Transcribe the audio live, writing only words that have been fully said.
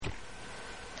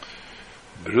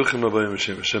Baruchim Abayim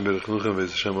Hashem, Hashem Berech Nuchem,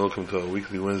 Beis Hashem, welcome to our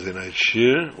weekly Wednesday night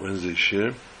shir, Wednesday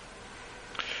shir.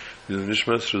 Yom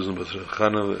Nishmas, Rosaline Yehosua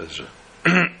Calev, Ezra.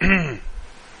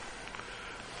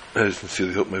 I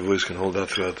sincerely hope my voice can hold out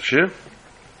throughout the shir.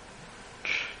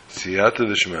 Siyata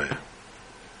D'Shmaya.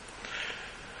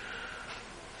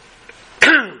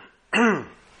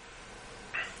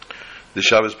 The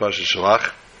Shabbos Parshas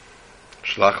Shlach,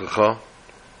 Shlach L'cha.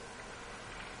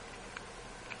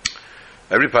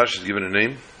 Every parsha is given a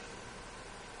name,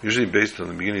 usually based on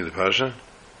the beginning of the parsha.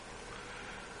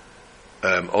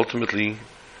 Ultimately,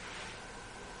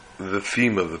 the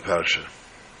theme of the parsha.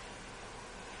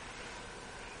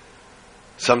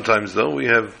 Sometimes, though, we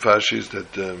have parshas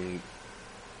that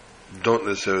don't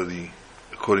necessarily,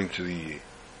 according to the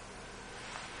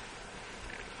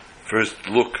first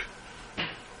look,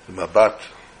 the mabat,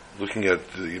 looking at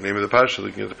the name of the parsha,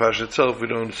 looking at the parsha itself, we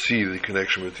don't see the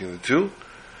connection between the two.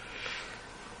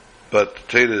 But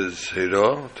Torah is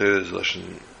Hera, Torah is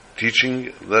Lashon,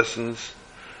 teaching lessons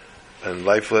and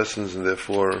life lessons, and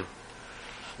therefore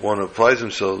one applies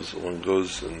themselves, one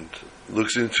goes and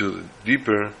looks into it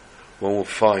deeper, one will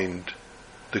find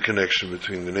the connection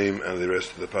between the name and the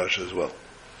rest of the Parsha as well.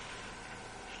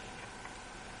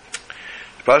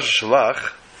 The Parshas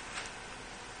Shlach,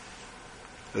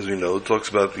 as we know, talks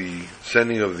about the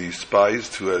sending of the spies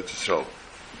to Eretz Yisroel.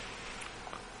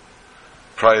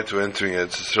 Prior to entering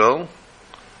Eretz Yisroel,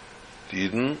 the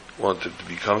Yidden wanted to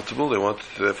be comfortable. They wanted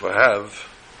to therefore have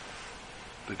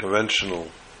the conventional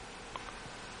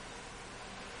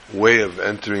way of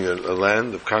entering a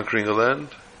land, of conquering a land.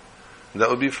 And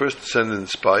that would be first to send in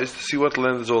spies to see what the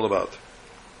land is all about.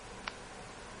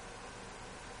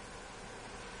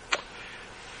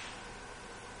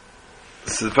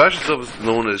 So the Parshas itself is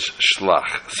known as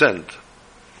Shlach, send.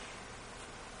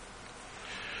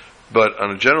 But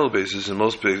on a general basis, in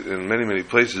many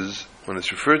places, when it's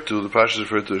referred to, the parsha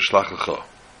is referred to as Shlach L'cha,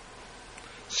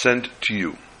 sent to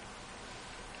you,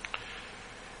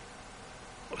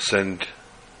 sent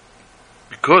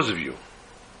because of you.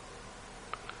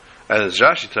 And as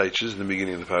Rashi teaches in the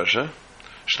beginning of the parsha,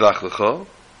 Shlach L'cha,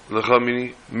 L'cha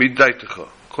meaning Middaitecha,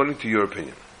 according to your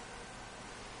opinion.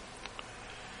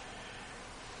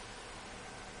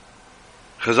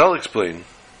 Chazal explain.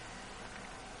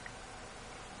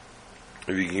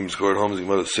 If you can score at home, the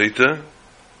Gemara Seita,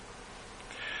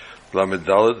 Lamed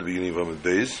Dalet, the beginning of Lamed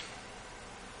Beis,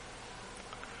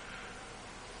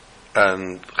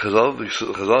 and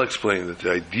Chazal explained that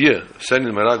the idea of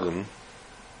sending Meraglim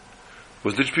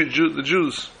was the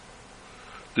Jews.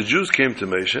 The Jews came to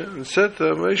Moshe and said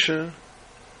to Moshe,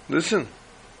 "Listen,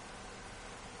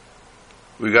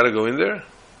 we got to go in there.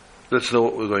 Let's know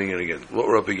what we're going in against, what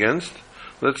we're up against.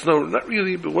 Let's know not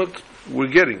really, but what we're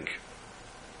getting."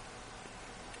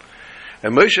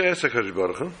 And Moshe asked HaKadosh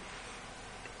Baruch Hu,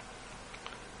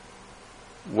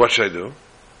 what should I do?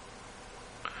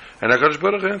 And HaKadosh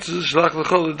Baruch Hu answers, Shlach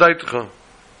L'cha L'daitecha.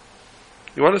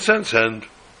 You want to send? Send.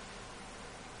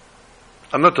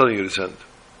 I'm not telling you to send.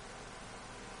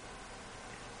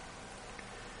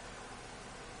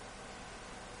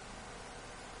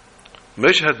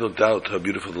 Moshe had no doubt how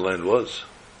beautiful the land was.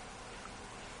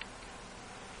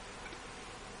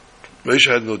 Moshe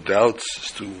had no doubts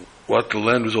as to what the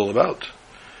land was all about.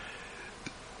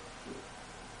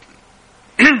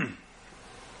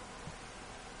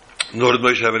 Nor did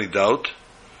Moshe have any doubt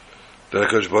that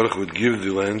HaKadosh Baruch Hu would give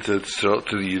the land to the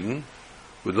Yidden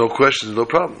with no questions, no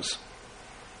problems.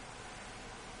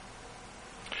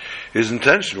 His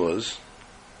intention was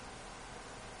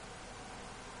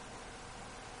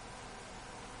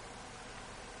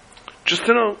just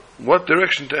to know what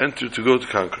direction to enter to go to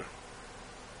conquer.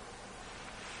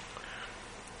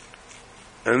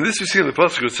 And this we see in the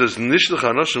Pasuk, it says, Nishlach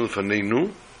Anoshim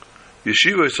L'faneinu,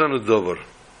 Yeshiva Yisanu Dover.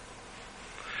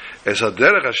 Es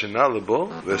haderech Hashanah lebo,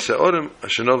 V'se'orim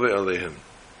Hashanove Aleihim.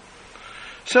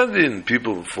 Send in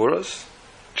people before us,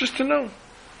 just to know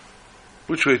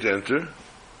which way to enter,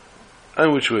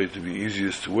 and which way to be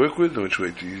easiest to work with, and which way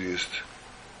to be easiest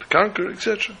to conquer,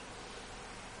 etc.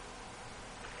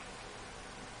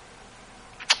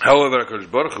 However,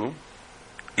 HaKadosh Baruch Hu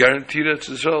guaranteed Eretz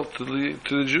Yisroel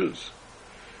to the Jews.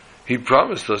 He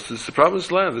promised us this is the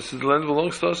promised land. This is the land that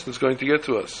belongs to us and it's going to get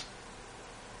to us.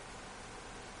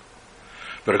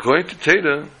 But according to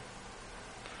Torah,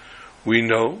 we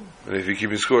know, and if you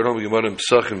keep score at home, Gemara in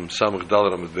Pesachim Samach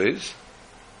Dalet Amud Beis,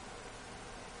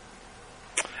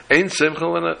 Ein Simcha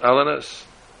Alanas.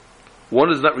 One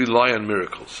does not rely on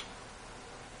miracles.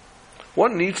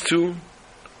 One needs to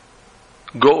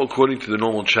go according to the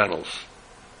normal channels,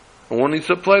 and one needs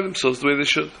to apply themselves the way they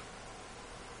should.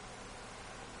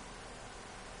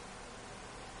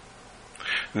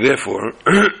 Therefore,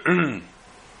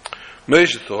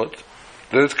 Moshe thought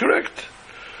that it's correct.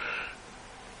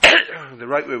 The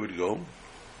right way would go.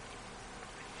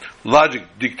 Logic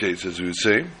dictates, as we would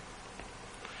say,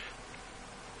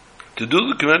 to do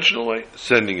the conventional way,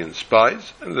 sending in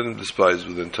spies, and then the spies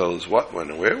will then tell us what, when,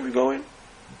 and where we're going.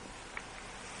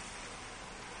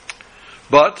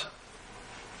 But,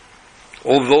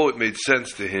 although it made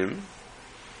sense to him,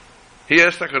 he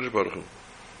asked HaKadosh Baruch Hu.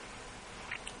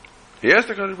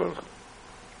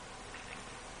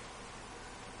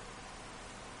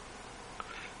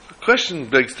 The question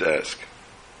begs to ask,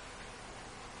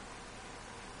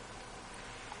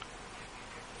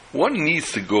 one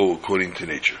needs to go according to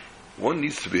nature. One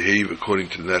needs to behave according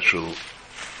to the natural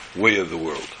way of the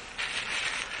world.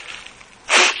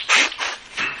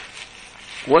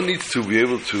 One needs to be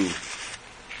able to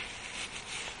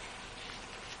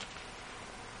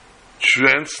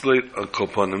translate a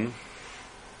kopanim,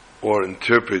 or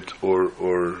interpret,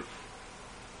 or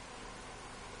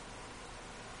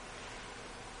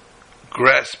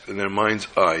grasp in their mind's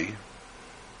eye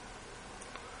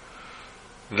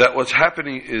that what's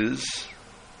happening is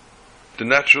the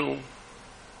natural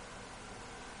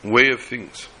way of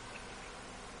things.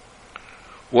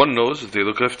 One knows that they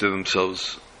look after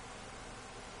themselves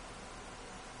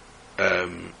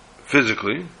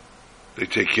physically, they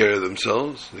take care of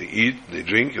themselves, they eat, they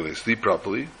drink, and they sleep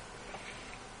properly.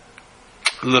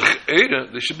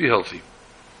 They should be healthy.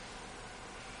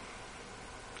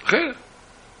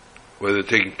 Whether they're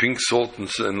taking pink salt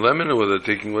and lemon, or whether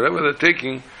they're taking whatever they're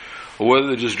taking, or whether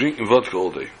they're just drinking vodka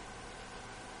all day.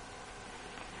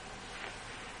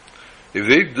 If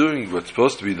they're doing what's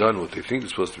supposed to be done, what they think is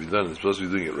supposed to be done, and supposed to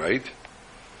be doing it right,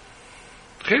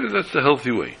 that's the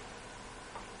healthy way.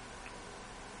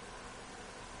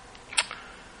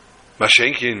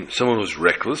 Mashenkin, someone who's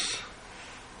reckless,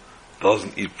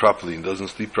 doesn't eat properly, and doesn't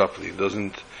sleep properly, and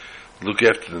doesn't look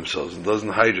after themselves, and doesn't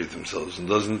hydrate themselves, and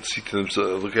doesn't see to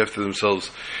themselves, look after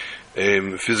themselves,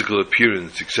 physical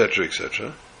appearance, etc.,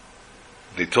 etc.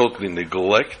 They totally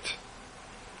neglect.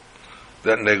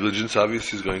 That negligence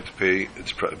obviously is going to pay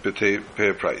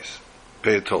a price,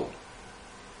 pay a toll.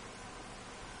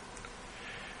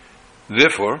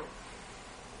 Therefore,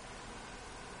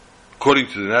 according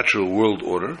to the natural world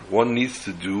order, one needs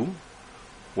to do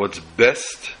what's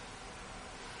best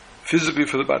physically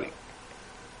for the body.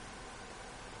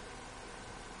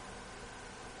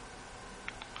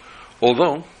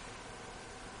 Although,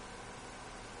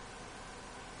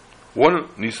 one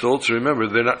needs to also remember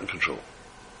they're not in control.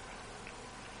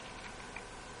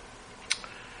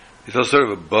 He tells sort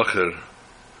of a bacher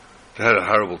that had a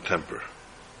horrible temper.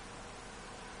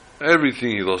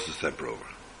 Everything he lost his temper over.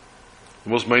 The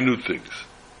most minute things.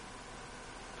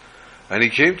 And he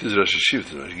came to his Rosh Hashiv,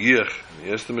 to the Mashgiach, and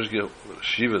he asked the Mashgiach, the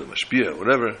Shiva, the Mashpia,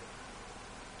 whatever,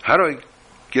 how do I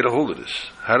get a hold of this?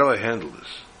 How do I handle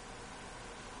this?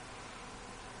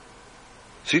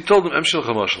 So he told him, Emshel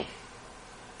Chamashal,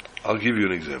 I'll give you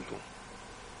an example.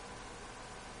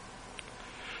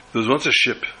 There was once a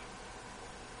ship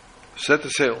set to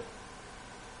sail.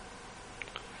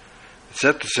 It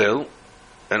set to sail,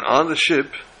 and on the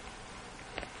ship,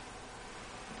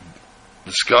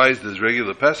 disguised as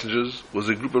regular passengers, was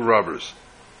a group of robbers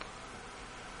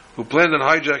who planned on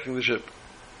hijacking the ship.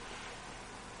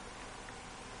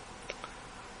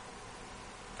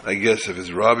 I guess if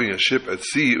it's robbing a ship at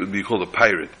sea, it would be called a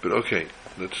pirate, but okay,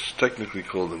 let's technically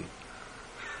call them.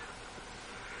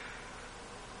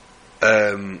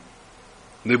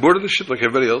 They boarded the ship like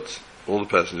everybody else, all the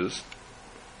passengers,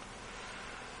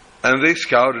 and they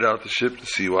scouted out the ship to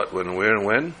see what, when, and where, and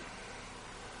when.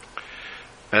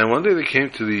 And one day they came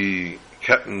to the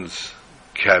captain's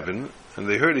cabin, and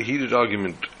they heard a heated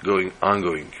argument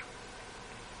ongoing.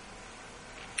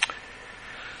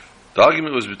 The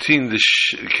argument was between the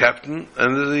captain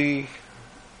and the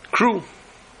crew,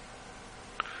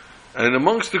 and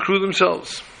amongst the crew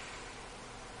themselves.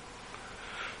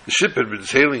 The ship had been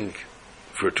sailing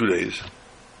for 2 days,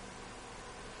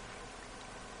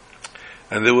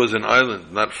 and there was an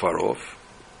island not far off,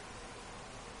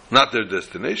 not their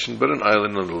destination, but an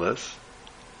island nonetheless.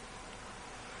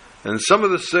 And some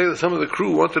of the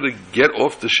crew wanted to get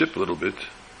off the ship a little bit,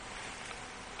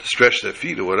 to stretch their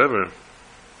feet or whatever.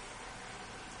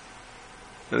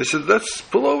 And they said, let's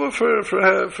pull over for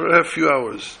a few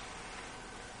hours.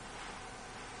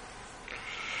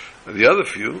 And the other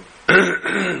few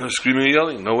are screaming and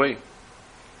yelling, no way.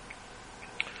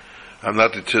 I'm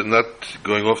not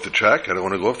going off the track. I don't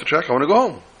want to go off the track. I want to go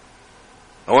home.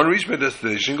 I want to reach my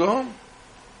destination and go home.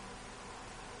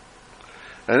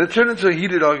 And it turned into a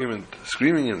heated argument,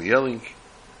 screaming and yelling.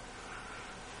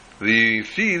 The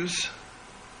thieves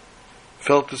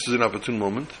felt this is an opportune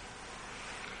moment.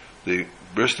 They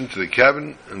burst into the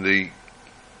cabin and they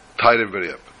tied everybody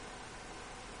up.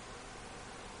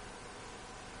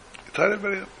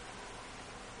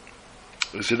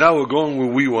 They said, now we're going where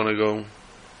we want to go,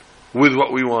 with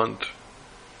what we want.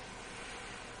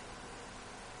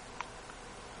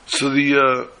 So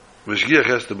the Mashgiach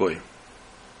asked the boy,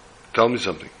 tell me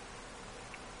something.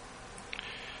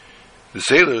 The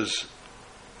sailors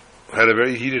had a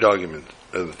very heated argument,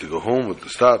 whether to go home or to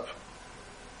stop.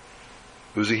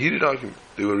 It was a heated argument.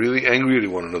 They were really angry at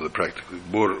one another, practically,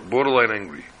 borderline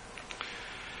angry.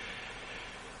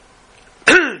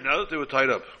 Now that they were tied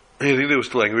up, I think they were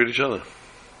still angry at each other.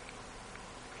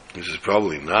 He says,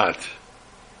 probably not.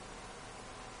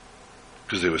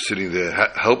 Because they were sitting there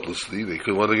helplessly. What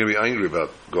are they going to be angry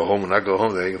about? Go home or not go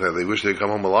home? They wish they'd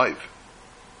come home alive.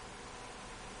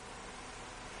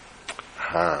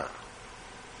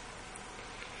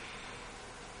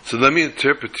 So let me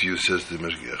interpret to you, says the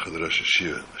Mashgiach, the Rosh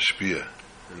Hashpia.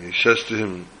 And he says to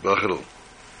him, Bachel,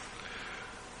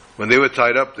 when they were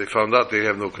tied up, they found out they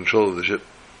have no control of the ship.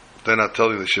 They're not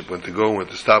telling the ship when to go, when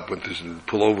to stop, when to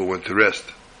pull over, when to rest.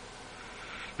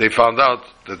 They found out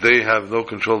that they have no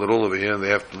control at all over here, and they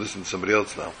have to listen to somebody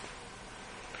else now.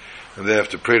 And they have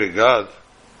to pray to God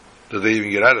that they even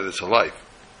get out of this alive.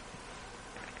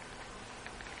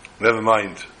 Never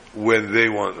mind when they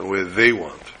want and where they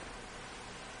want.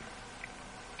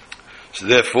 So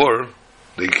therefore,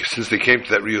 since they came to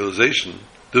that realization,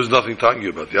 there was nothing to argue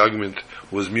about. The argument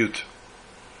was mute.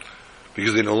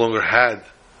 Because they no longer had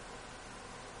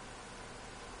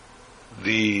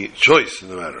the choice in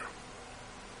the matter.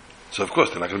 So of course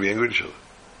they're not going to be angry at each other.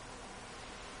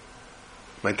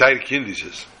 My entire kind, he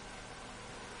says,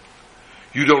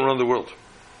 you don't run the world.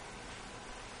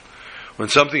 When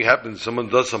something happens, someone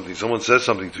does something, someone says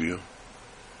something to you,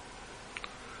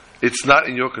 it's not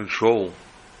in your control.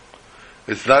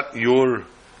 It's not your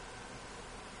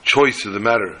choice of the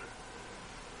matter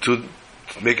to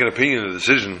make an opinion, a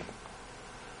decision,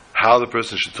 how the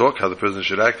person should talk, how the person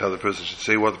should act, how the person should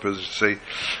say, what the person should say,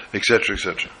 etc.,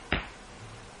 etc.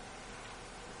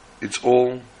 It's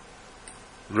all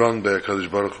run by HaKadosh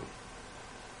Baruch Hu.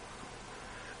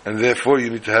 And therefore you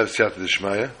need to have Siyata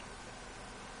D'Shmaya.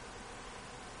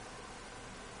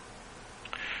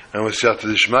 And with Siyata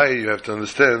D'Shmaya you have to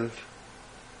understand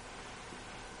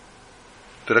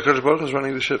that HaKadosh Baruch Hu is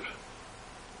running the ship.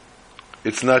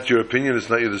 It's not your opinion,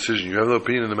 it's not your decision. You have no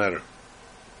opinion in the matter.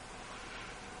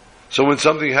 So when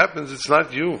something happens, it's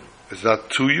not you. It's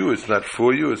not to you, it's not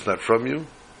for you, it's not from you.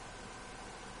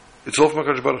 It's all from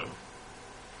HaKadosh Baruch Hu.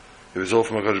 If it's all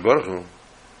from HaKadosh Baruch Hu,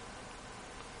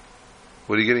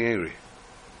 what are you getting angry?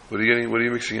 What are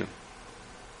you mixing in?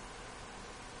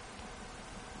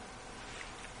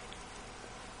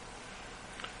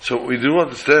 So we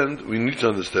need to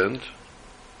understand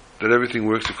that everything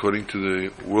works according to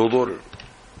the world order.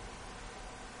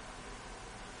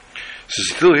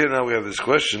 So still here now we have this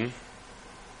question.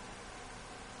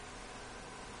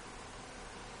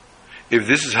 If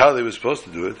this is how they were supposed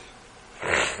to do it,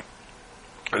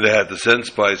 and they had to send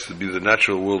spies to be the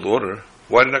natural world order,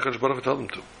 why did HaKadosh Baruch Hu tell them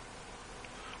to?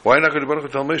 Why did HaKadosh Baruch Hu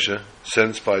tell Moshe,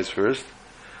 send spies first,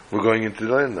 we're going into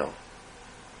the land now?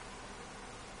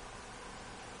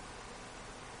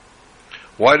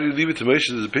 Why did he leave it to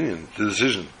Moshe's opinion, the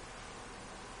decision?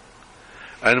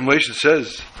 And Moshe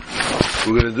says,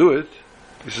 we're going to do it.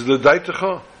 He says, L'dai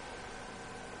techa.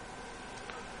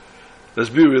 Let's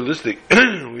be realistic.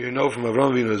 We know from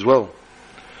Avraham Avinu as well.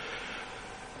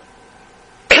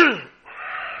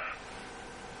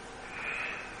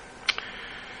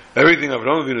 Everything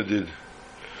Avraham Avinu did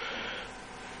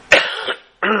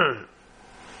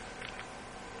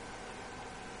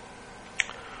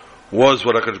was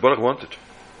what HaKadosh Baruch Hu wanted.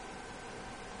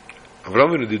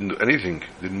 Avraham Avinu didn't do anything,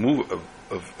 didn't move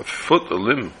a foot, a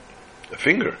limb, a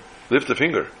finger, lift a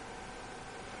finger,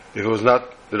 if it was not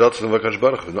the Ratzon of HaKadosh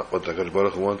Baruch Hu, not what HaKadosh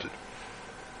Baruch Hu wanted.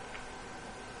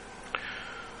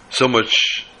 So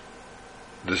much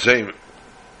the same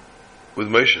with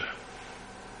Moshe.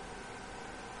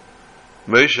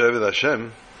 Moshe Eved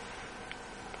Hashem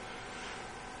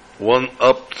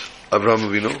one-upped Avraham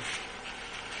Avinu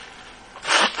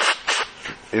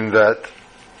in that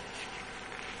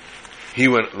he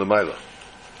went the Maila.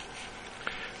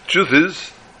 Truth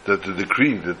is that the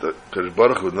decree that the HaKadosh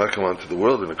Baruch Hu would not come onto the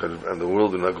world and the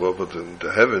world would not go up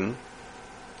into heaven,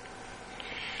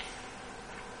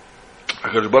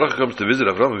 HaKadosh Baruch Hu comes to visit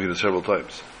Avraham Avinu several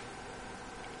times.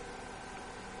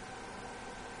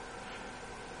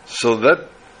 So that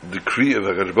decree of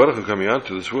HaKadosh Baruch Hu coming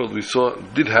onto this world, we saw,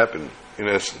 did happen in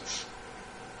essence.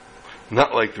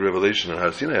 Not like the revelation on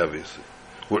Har Sinai, obviously,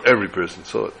 where every person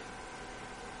saw it.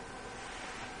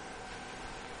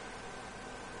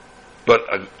 But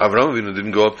Avraham Avinu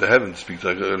didn't go up to heaven to speak to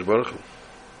HaKadosh Baruch Hu.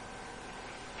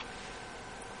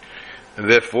 And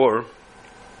therefore,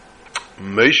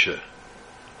 Moshe,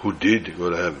 who did go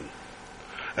to heaven,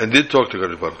 and did talk to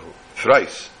HaKadosh Baruch Hu,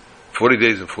 thrice, 40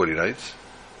 days and 40 nights,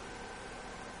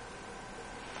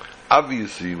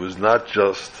 obviously was not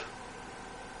just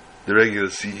the regular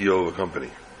CEO of a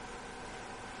company.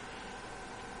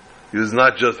 He was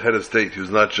not just head of state. He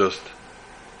was not just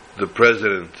the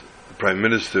president, the prime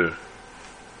minister,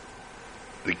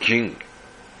 the king,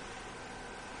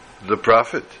 the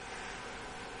prophet.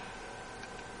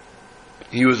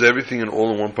 He was everything and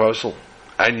all in one parcel.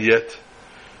 And yet,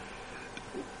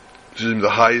 he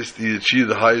achieved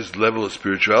the highest level of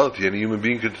spirituality any human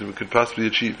being could possibly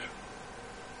achieve.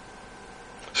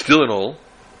 Still in all,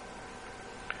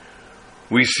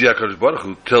 we see HaKadosh Baruch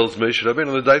Hu tells Moshe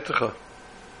Rabbeinu, L'daitecha,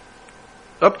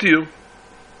 up to you.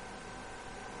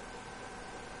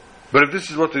 But if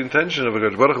this is what the intention of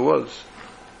HaKadosh Baruch Hu was,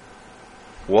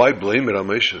 why blame it on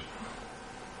Moshe?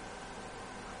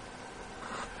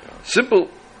 Simple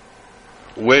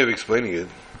way of explaining it,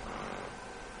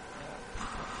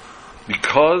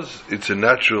 because it's a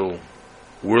natural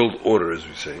world order, as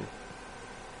we say,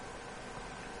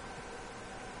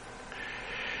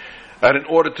 and in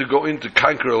order to go in to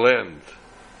conquer a land,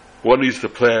 one needs to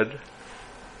plan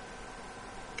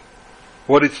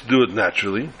what it's to do it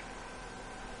naturally,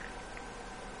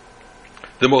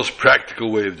 the most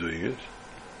practical way of doing it.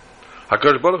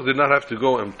 HaKadosh Baruch Hu did not have to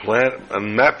go and plan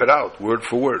and map it out word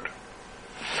for word.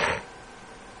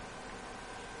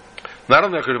 Not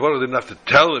only HaKadosh Baruch Hu didn't have to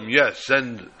tell him, yes,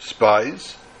 send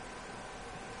spies.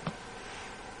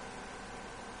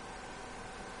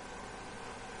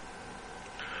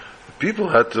 The people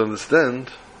had to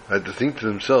understand, had to think to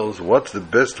themselves, what's the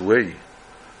best way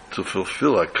to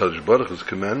fulfill HaKadosh Baruch Hu's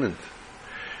commandment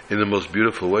in the most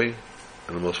beautiful way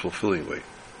and the most fulfilling way.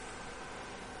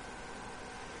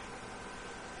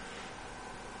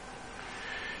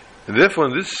 And therefore,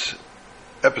 in this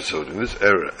episode, in this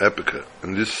era, epica,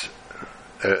 in this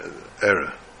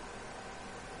era,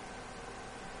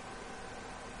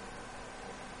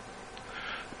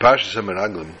 Parshas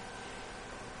Shlach,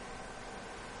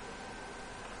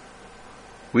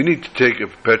 we need to take a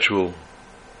perpetual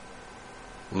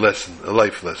lesson, a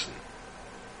life lesson.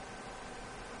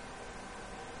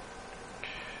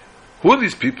 Who are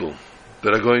these people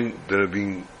that are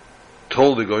being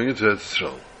told they're going into Eretz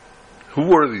Yisroel? Who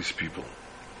were these people?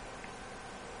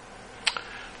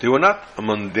 They were not a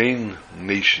mundane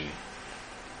nation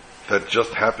that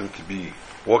just happened to be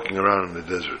walking around in the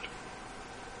desert.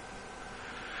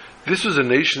 This was a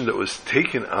nation that was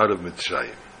taken out of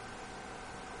Mitzrayim.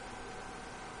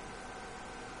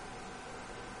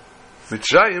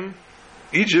 Mitzrayim,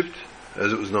 Egypt,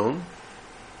 as it is known,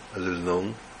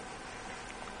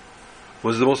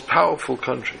 was the most powerful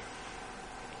country,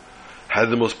 had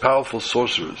the most powerful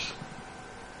sorcerers.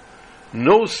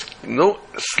 No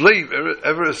slave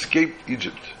ever escaped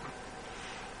Egypt.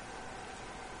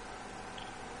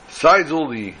 Besides all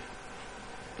the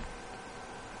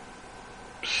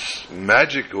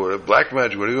magic or black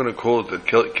magic, whatever you want to call it,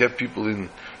 that kept people in,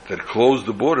 that closed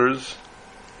the borders,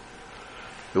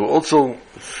 there were also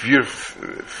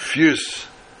fierce,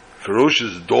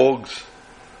 ferocious dogs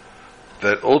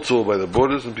that also by the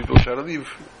borders, and people tried to leave,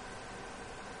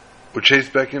 were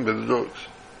chased back in by the dogs.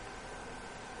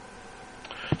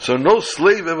 So no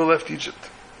slave ever left Egypt.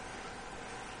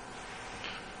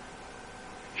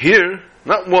 Here,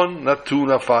 not one, not two,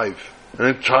 not five, an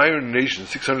entire nation,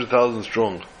 600,000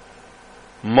 strong,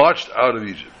 marched out of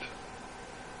Egypt.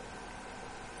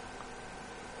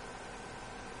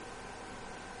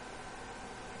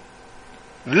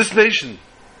 This nation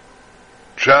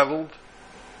traveled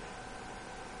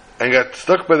and got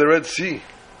stuck by the Red Sea,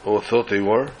 or thought they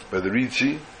were, by the Red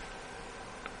Sea.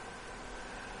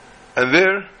 And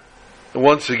there,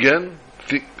 once again,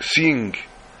 seeing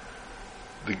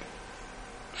the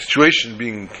situation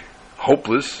being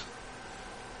hopeless,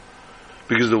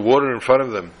 because the water in front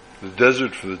of them, the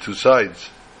desert for the two sides,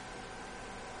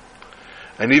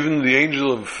 and even the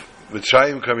angel of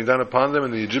Mitzrayim coming down upon them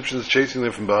and the Egyptians chasing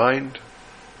them from behind,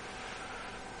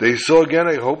 they saw again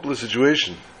a hopeless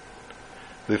situation.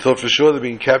 They thought for sure they're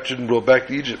being captured and brought back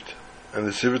to Egypt, and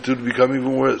the servitude would become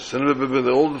even worse. And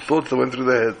all the thoughts that went through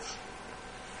their heads.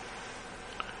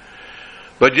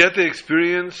 But yet they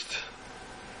experienced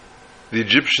the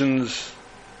Egyptians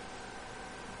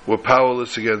were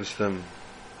powerless against them.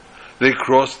 They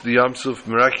crossed the Yam Suf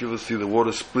miraculously, the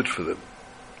water split for them.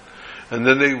 And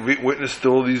then they witnessed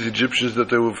all these Egyptians that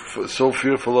they were so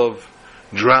fearful of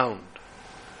drowned.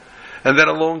 And then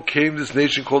along came this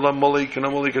nation called Amalek, and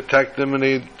Amalek attacked them and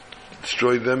they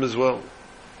destroyed them as well.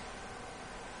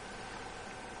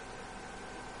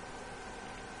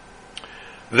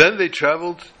 Then they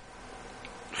traveled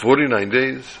 49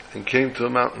 days and came to a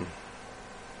mountain.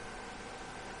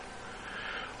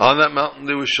 On that mountain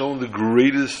they were shown the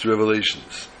greatest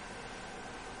revelations.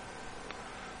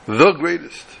 The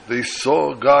greatest. They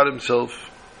saw God Himself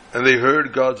and they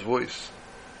heard God's voice.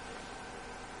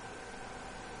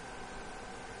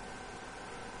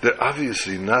 They're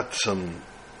obviously not some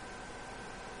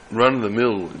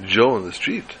run-of-the-mill Joe on the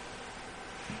street.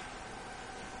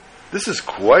 This is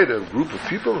quite a group of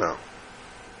people now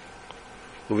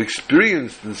who've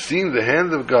experienced and seen the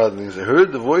hand of God and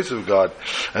heard the voice of God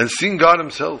and seen God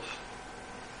Himself.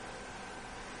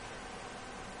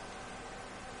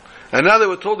 And now they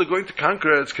were told they're going to conquer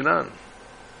Eretz Canaan.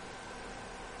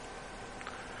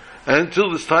 And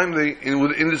until this time,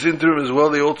 in this interim as well,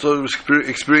 they also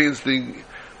experienced the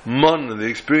man, and they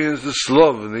experienced the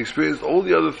slav, and they experienced all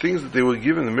the other things that they were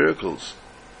given, the miracles,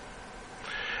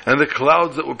 and the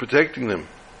clouds that were protecting them.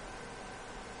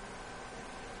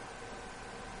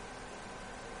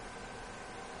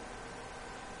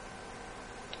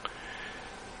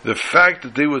 The fact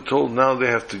that they were told now they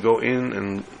have to go in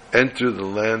and enter the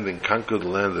land and conquer the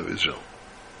land of Israel.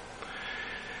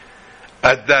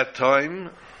 At that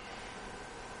time,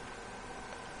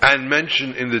 and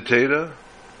mentioned in the Torah,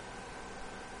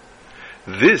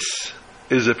 this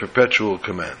is a perpetual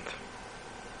command.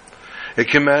 A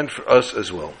command for us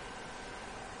as well.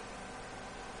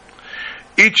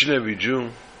 Each and every Jew,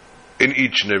 in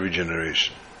each and every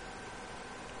generation.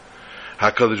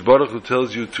 HaKadosh Baruch Hu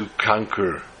tells you to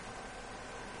conquer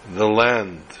the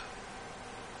land,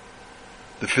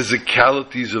 the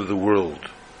physicalities of the world,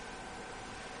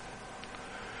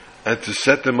 and to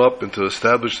set them up and to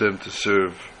establish them to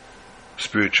serve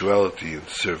spirituality and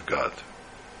to serve God.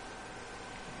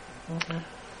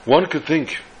 One could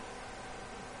think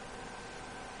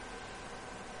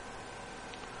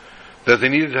that they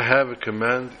needed to have a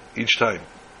command each time.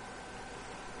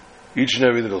 Each and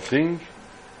every little thing,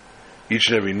 each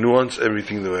and every nuance,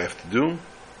 everything that I have to do.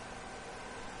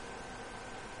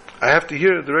 I have to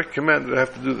hear a direct command that I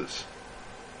have to do this.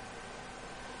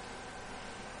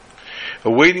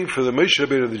 Waiting for the Moshe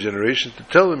Rabbeinu of the generation to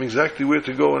tell them exactly where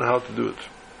to go and how to do it.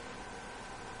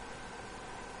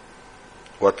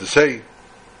 What to say.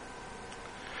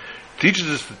 Teaches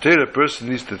us the Torah, a person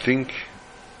needs to think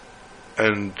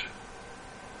and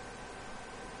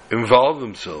involve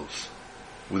themselves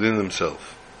within themselves.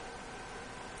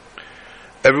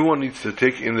 Everyone needs to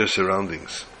take in their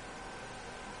surroundings,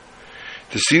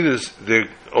 to see their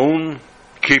own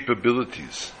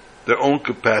capabilities, their own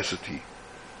capacity,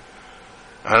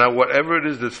 and whatever it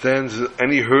is that stands,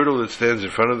 any hurdle that stands in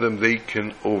front of them, they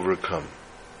can overcome.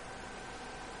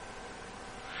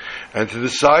 And to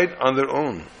decide on their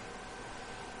own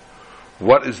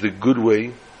what is the good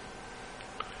way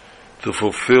to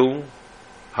fulfill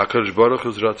HaKadosh Baruch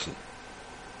Hu's Ratzon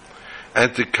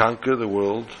and to conquer the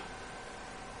world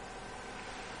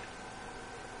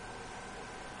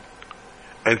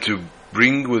and to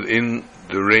bring within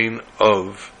the reign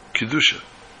of Kedusha,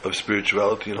 of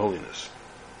spirituality and holiness.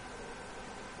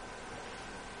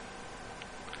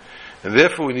 And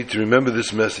therefore we need to remember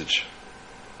this message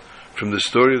from the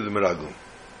story of the Meraglim.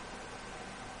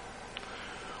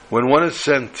 When one is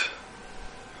sent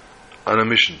on a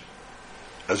mission,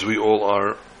 as we all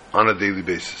are on a daily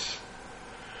basis,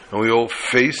 and we all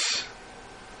face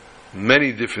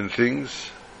many different things,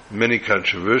 many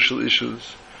controversial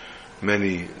issues,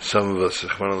 some of us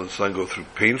go through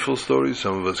painful stories,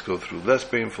 some of us go through less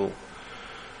painful,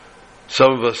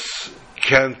 some of us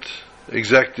can't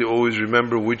exactly always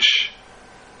remember which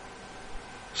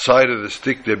side of the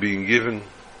stick they're being given.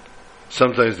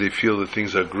 Sometimes they feel that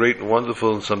things are great and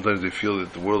wonderful, and sometimes they feel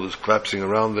that the world is collapsing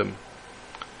around them.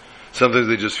 Sometimes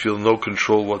they just feel no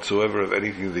control whatsoever of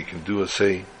anything they can do or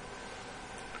say.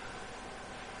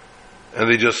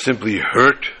 And they just simply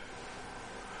hurt,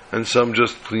 and some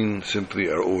just simply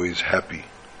are always happy.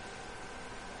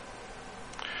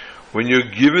 When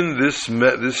you're given this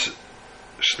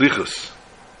shlichus,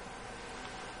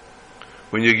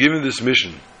 when you're given this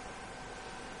mission,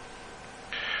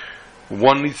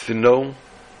 one needs to know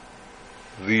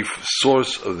the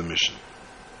source of the mission.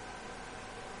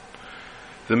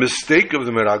 The mistake of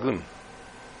the Meraglim,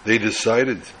 they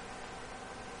decided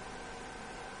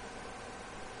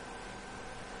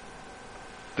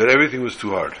that everything was too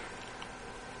hard.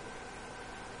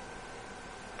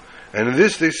 And in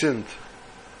this they sinned.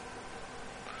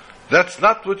 That's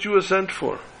not what you were sent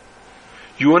for.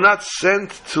 You are not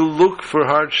sent to look for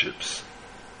hardships.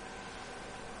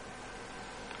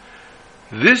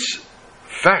 This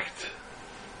fact,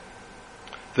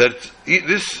 that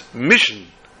this mission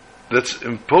that's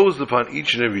imposed upon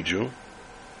each and every Jew,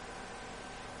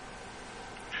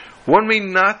 one may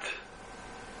not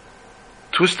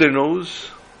twist their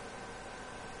nose,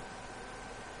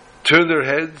 turn their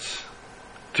heads,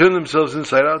 turn themselves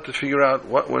inside out to figure out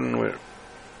what, when, and where.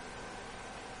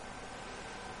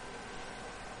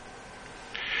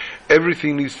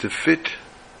 Everything needs to fit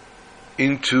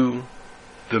into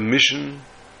the mission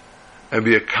and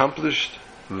be accomplished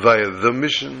via the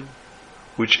mission,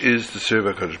 which is to serve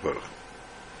HaKadosh Baruch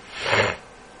Hu.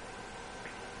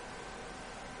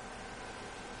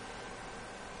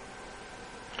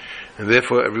 And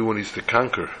therefore everyone needs to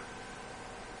conquer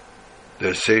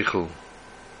their seichel,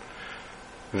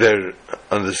 their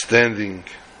understanding,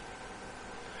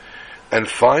 and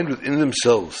find within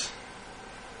themselves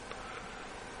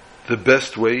the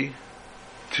best way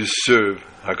to serve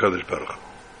HaKadosh Baruch Hu.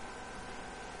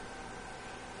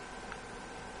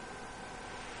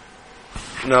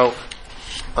 Now,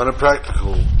 on a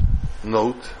practical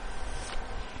note,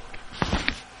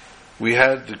 we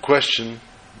had the question,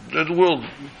 the world,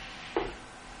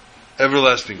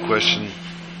 everlasting question,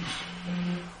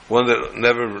 one that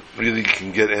never really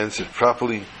can get answered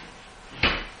properly.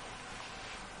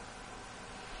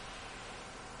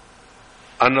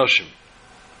 Anoshim.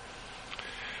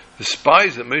 The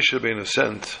spies that Moshe Rabbeinu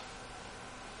sent,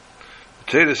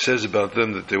 the Torah says about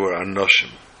them that they were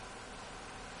Anoshim.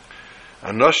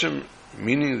 Anoshim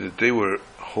meaning that they were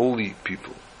holy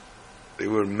people. They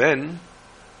were men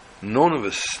known of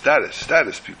as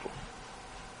status people.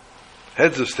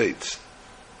 Heads of states.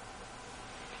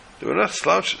 They were not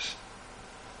slouches.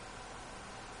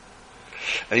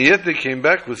 And yet they came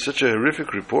back with such a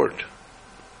horrific report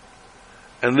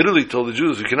and literally told the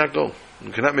Jews, we cannot go.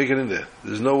 We cannot make it in there.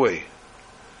 There's no way.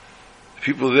 The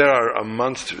people there are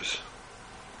monsters.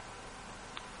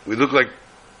 We look like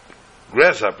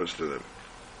grasshoppers to them.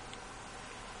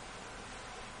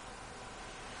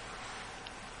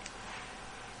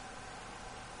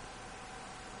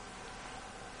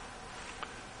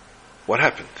 What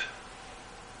happened?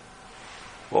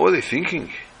 What were they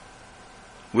thinking?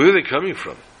 Where were they coming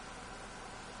from?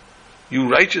 You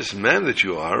righteous man that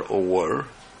you are, or were,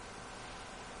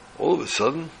 all of a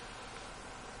sudden,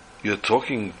 you're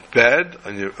talking bad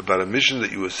about a mission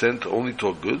that you were sent to only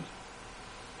talk good?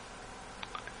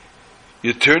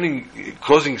 You're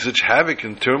causing such havoc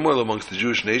and turmoil amongst the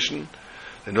Jewish nation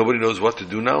that nobody knows what to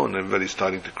do now, and everybody's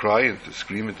starting to cry and to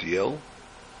scream and to yell?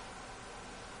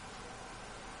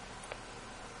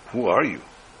 Who are you?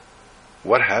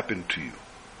 What happened to you?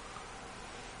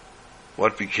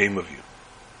 What became of you?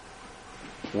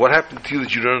 What happened to you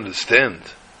that you don't understand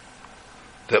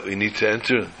that we need to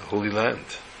enter the Holy Land?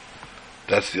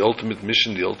 That's the ultimate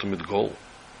mission, the ultimate goal.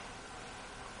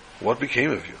 What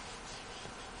became of you?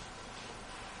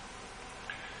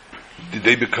 Did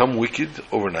they become wicked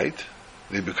overnight?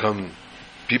 They become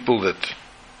people that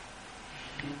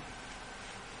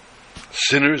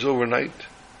sinners overnight?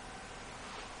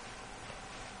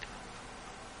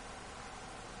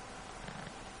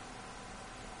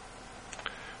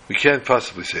 We can't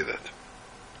possibly say that.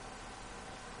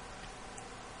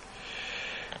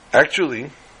 Actually,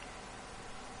 the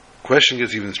question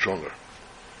gets even stronger.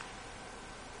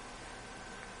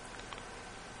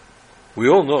 We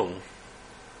all know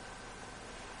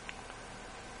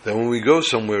that when we go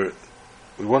somewhere,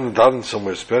 we want to daven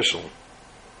somewhere special,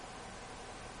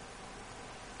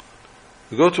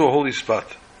 we go to a holy spot,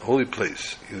 a holy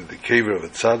place, either the cave of a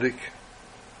tzaddik,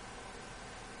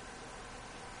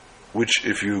 which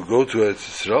if you go to Eretz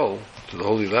Yisroel, to the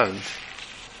Holy Land,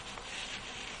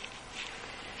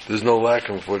 there's no lack,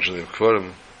 unfortunately, of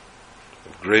kvarim,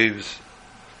 of graves,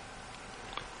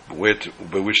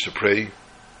 by which to pray.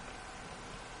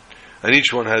 And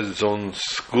each one has its own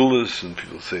skulas, and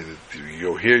people say that if you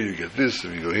go here, you get this,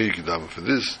 if you go here, you get daven for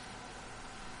this.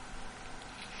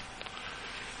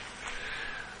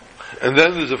 And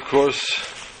then there's, of course,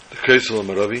 the Kaisel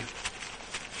HaMaravi,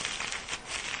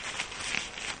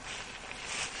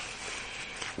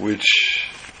 which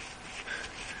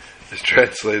is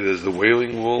translated as the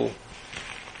Wailing Wall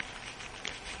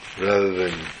rather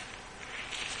than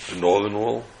the Northern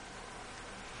Wall,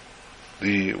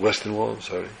 the Western Wall, I'm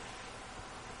sorry.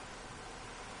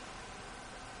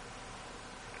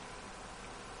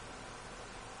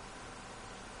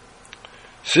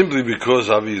 Simply because,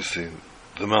 obviously,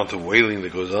 the amount of wailing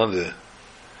that goes on there,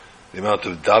 the amount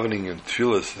of davening and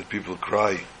tefillas that people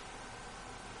cry,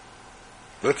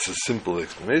 that's a simple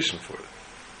explanation for it.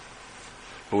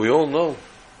 But we all know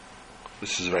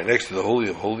this is right next to the Holy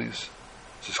of Holies.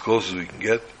 It's as close as we can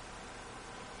get.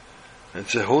 And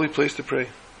it's a holy place to pray.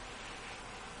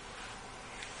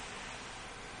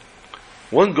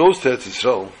 One goes to Eretz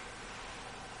Yisroel,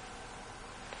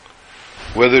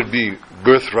 whether it be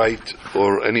birthright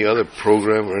or any other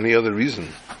program or any other reason,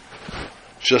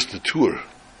 just a tour.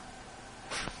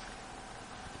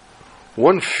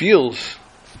 One feels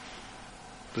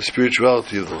the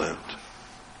spirituality of the land.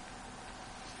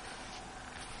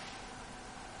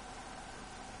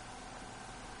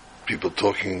 People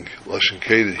talking Lashon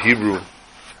Kodesh, Hebrew.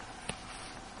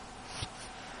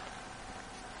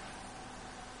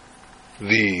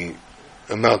 The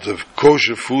amount of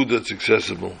kosher food that's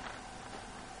accessible.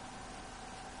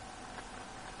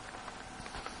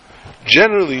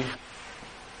 Generally,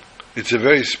 it's a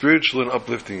very spiritual and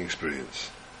uplifting experience.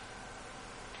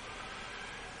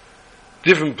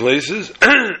 Different places,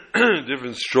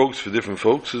 different strokes for different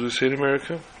folks, as we say in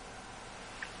America.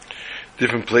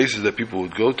 Different places that people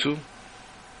would go to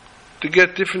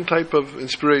get different type of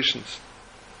inspirations.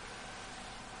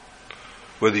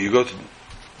 Whether you go to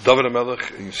David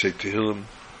HaMelech and you say Tehillim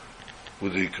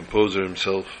with the composer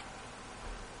himself,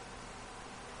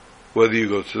 whether you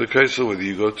go to the Kaisel, whether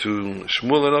you go to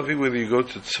Shmuel HaNavi, whether you go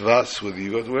to Tzvas, whether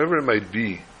you go to wherever it might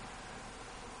be,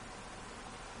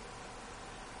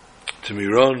 to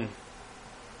Miron,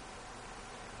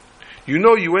 you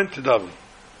know you went to Daven.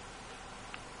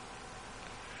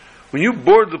 When you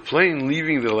board the plane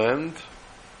leaving the land,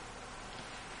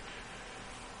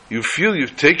 you feel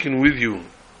you've taken with you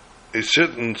a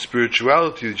certain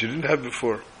spirituality that you didn't have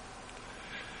before.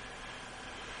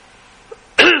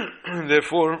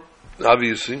 Therefore,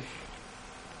 obviously,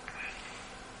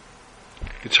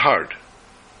 it's hard.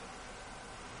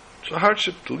 It's a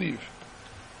hardship to leave.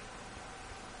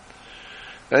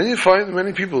 And you find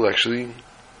many people actually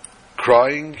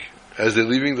crying as they're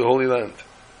leaving the Holy Land.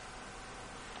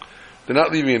 They're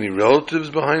not leaving any relatives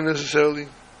behind necessarily.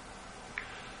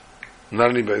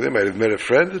 Not anybody. They might have met a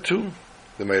friend or two.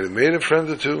 They might have made a friend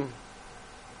or two.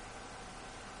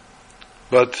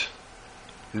 But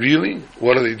really,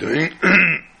 what are they doing?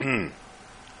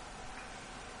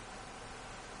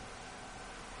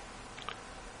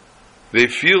 They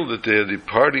feel that they are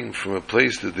departing from a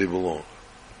place that they belong.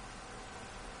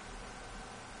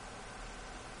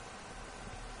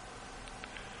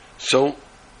 So,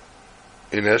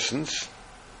 in essence,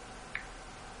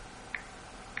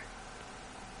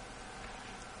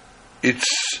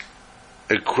 it's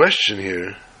a question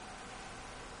here,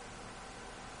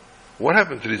 what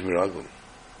happened to these miraglim?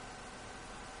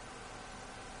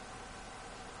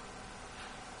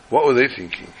 What were they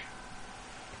thinking?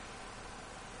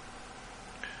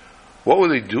 What were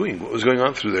they doing? What was going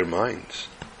on through their minds?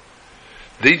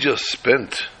 They just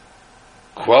spent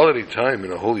quality time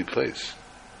in a holy place.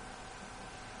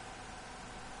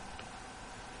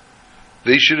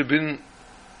 They should have been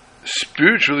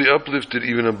spiritually uplifted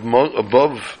even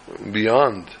above,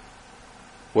 beyond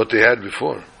what they had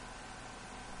before.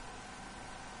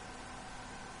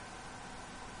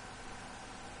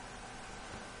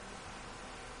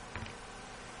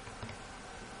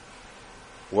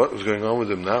 What was going on with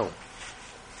them now?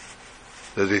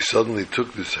 That they suddenly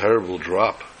took this terrible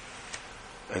drop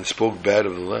and spoke bad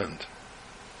of the land.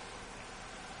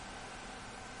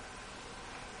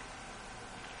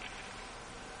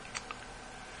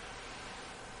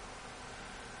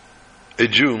 A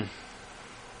Jew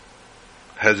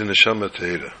has a neshama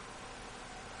teira,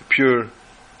 a pure,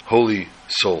 holy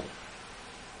soul.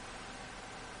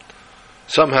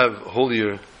 Some have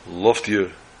holier,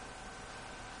 loftier,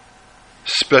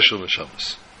 special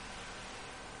neshamas.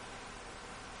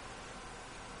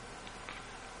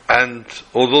 And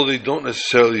although they don't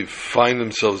necessarily find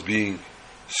themselves being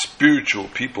spiritual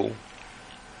people,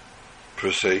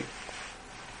 per se,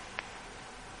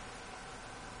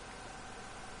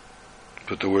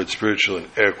 put the word spiritual in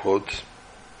air quotes,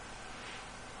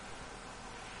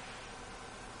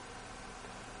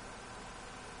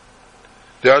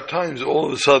 there are times all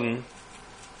of a sudden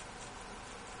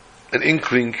an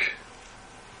inkling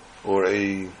or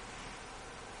a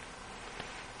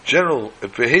general, a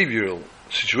behavioral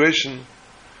situation,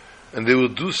 and they will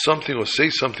do something or say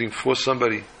something for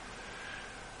somebody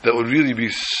that would really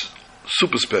be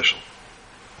super special.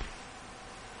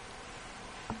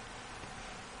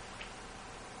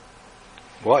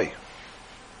 Why?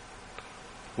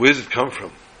 Where does it come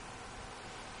from?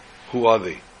 Who are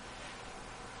they?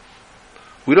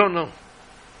 We don't know.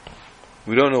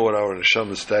 We don't know what our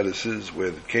neshama status is, where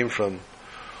it came from.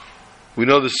 We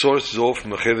know the source is all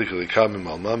from the Chelik Elikam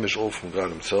Al Mamish, all from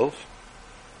God Himself.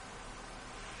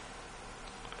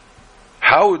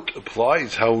 How how it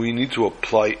applies, how we need to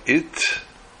apply it,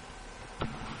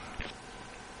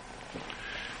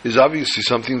 is obviously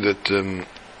something that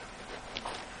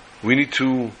we need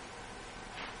to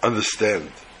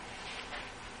understand.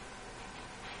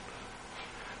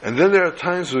 And then there are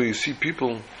times where you see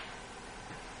people,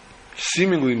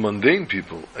 seemingly mundane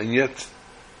people, and yet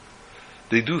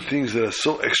they do things that are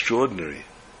so extraordinary,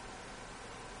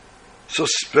 so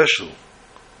special,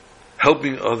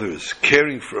 helping others,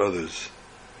 caring for others,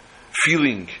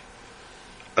 feeling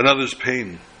another's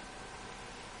pain,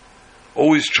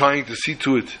 always trying to see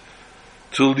to it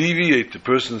to alleviate the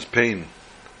person's pain,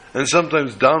 and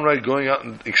sometimes downright going out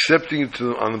and accepting it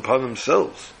upon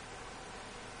themselves,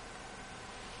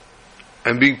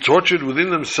 and being tortured within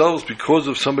themselves because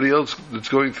of somebody else that's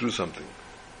going through something.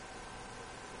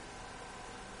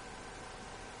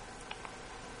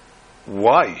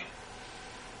 Why?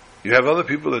 You have other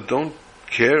people that don't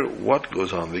care what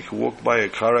goes on. They can walk by a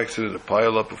car accident, a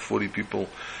pile up of 40 people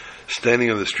standing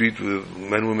on the street with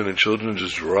men, women, and children, and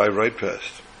just drive right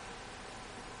past.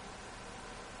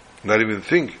 Not even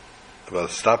think about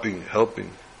stopping,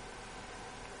 helping.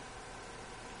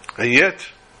 And yet,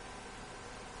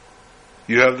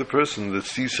 you have the person that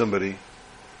sees somebody,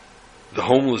 the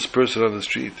homeless person on the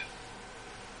street,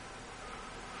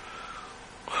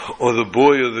 or the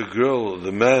boy or the girl, or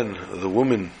the man or the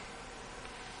woman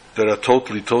that are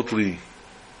totally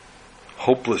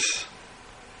hopeless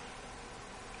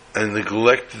and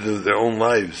neglect their own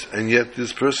lives, and yet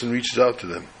this person reaches out to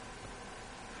them.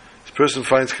 This person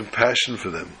finds compassion for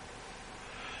them.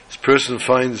 This person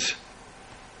finds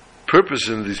purpose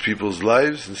in these people's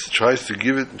lives and tries to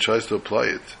give it and tries to apply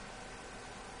it.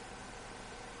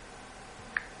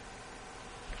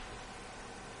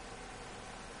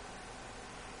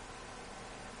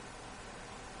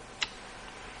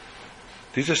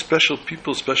 These are special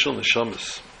people, special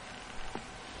neshamas.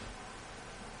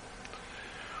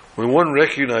 When one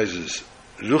recognizes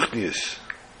ruchnius,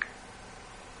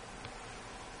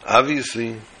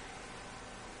 obviously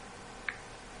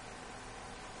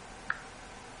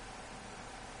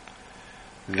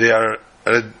they are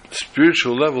at a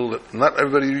spiritual level that not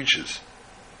everybody reaches.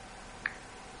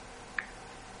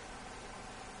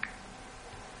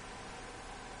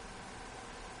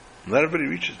 Not everybody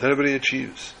reaches, not everybody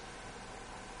achieves.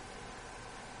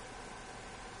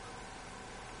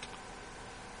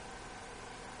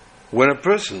 When a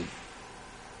person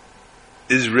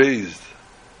is raised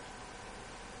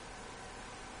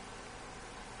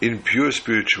in pure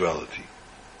spirituality,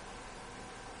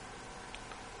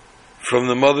 from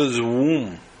the mother's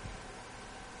womb,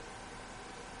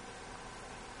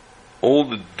 all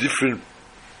the different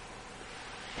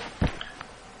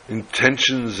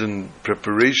intentions and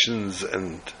preparations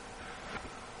and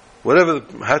whatever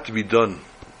had to be done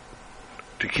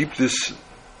to keep this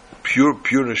pure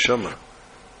neshama,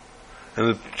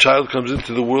 and the child comes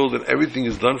into the world and everything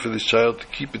is done for this child to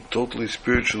keep it totally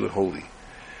spiritual and holy.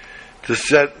 To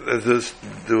set,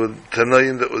 there were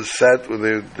Tanaim that was sat when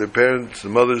their parents, the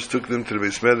mothers, took them to the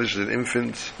Beis Medrash as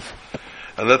infants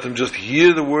and let them just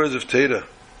hear the words of Torah,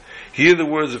 hear the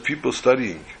words of people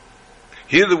studying,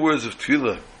 hear the words of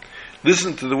Tefillah,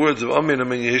 listen to the words of Amen,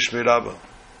 Amen, Yehishmei Rabba.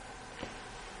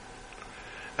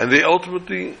 And they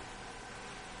ultimately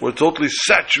were totally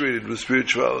saturated with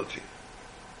spirituality.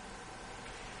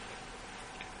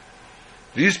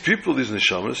 These people, these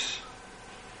neshamas,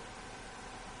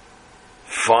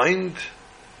 find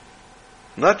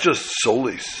not just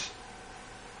solace,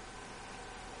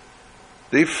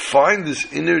 they find this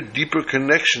inner, deeper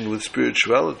connection with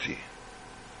spirituality.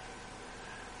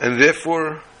 And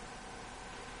therefore,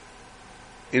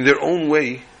 in their own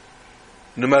way,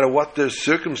 no matter what their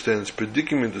circumstance,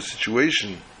 predicament, or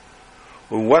situation,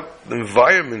 or what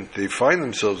environment they find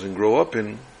themselves and grow up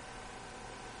in,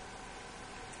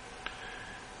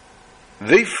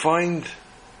 they find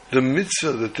the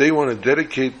mitzvah that they want to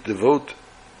dedicate, devote,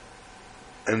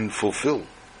 and fulfill.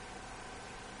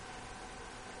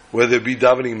 Whether it be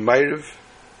davening Ma'ariv,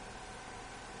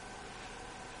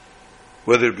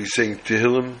 whether it be saying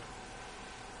Tehillim,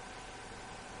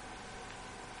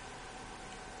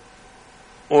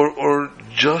 or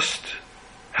just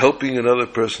helping another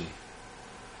person.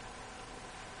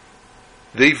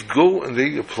 They go and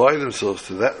they apply themselves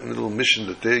to that little mission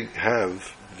that they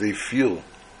have, they feel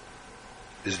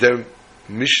is their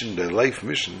mission, their life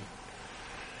mission,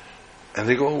 and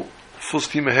they go full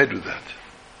steam ahead with that.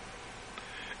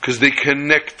 Because they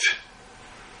connect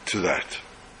to that.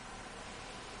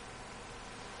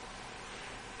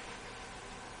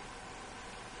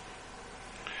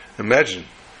 Imagine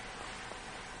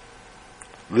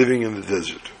living in the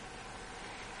desert.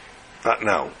 Not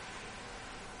now.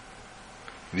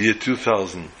 the year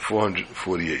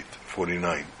 2448,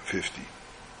 49, 50.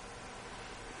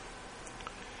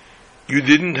 You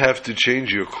didn't have to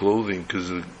change your clothing because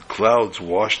the clouds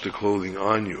washed the clothing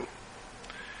on you.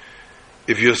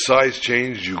 If your size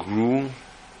changed, you grew.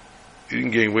 You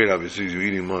didn't gain weight, obviously, because you're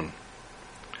eating mun.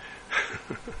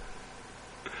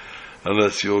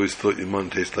 Unless you always thought your mun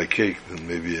tastes like cake, then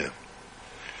maybe, yeah.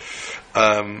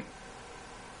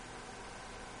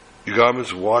 Your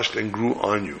garments washed and grew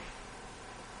on you.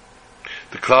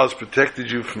 The clouds protected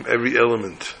you from every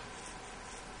element,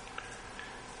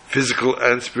 physical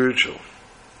and spiritual.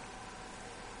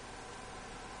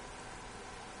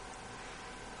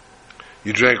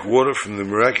 You drank water from the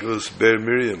miraculous Bear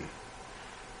Miriam.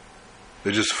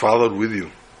 They just followed with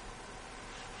you.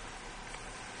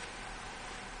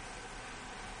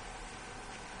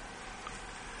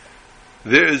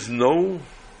 There is no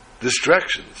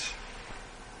distractions.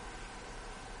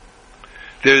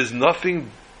 There is nothing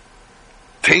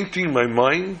tainting my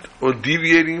mind or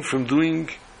deviating from doing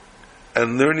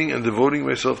and learning and devoting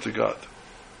myself to God.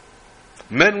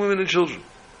 Men, women, and children.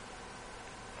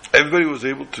 Everybody was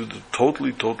able to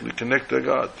totally connect to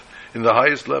God in the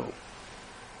highest level.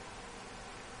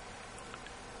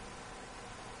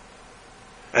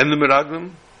 And the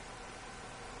Meraglim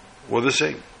were the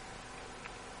same.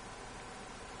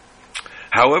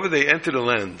 However, they entered a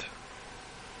land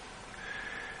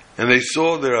and they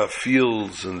saw there are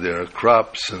fields and there are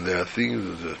crops and there are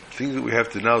things that we have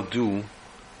to now do,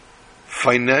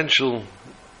 financial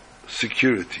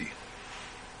security.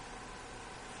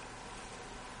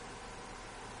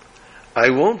 I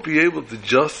won't be able to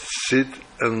just sit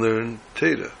and learn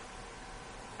Torah.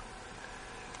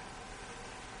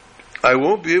 I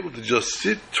won't be able to just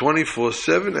sit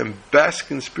 24/7 and bask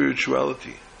in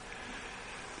spirituality.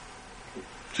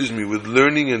 With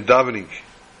learning and davening.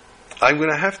 I'm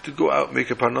going to have to go out and make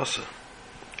a parnasa.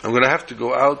 I'm going to have to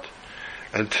go out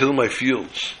and till my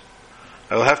fields.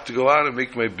 I'll have to go out and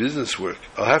make my business work.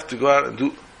 I'll have to go out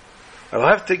and I'll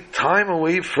have to take time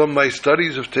away from my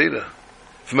studies of Torah,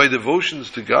 from my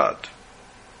devotions to God.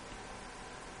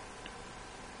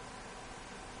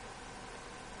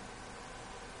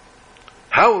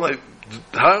 How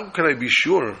can I be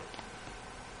sure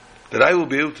that I will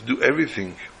be able to do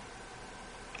everything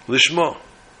Lishma,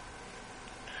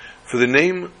 for the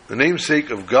namesake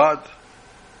of God,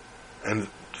 and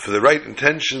for the right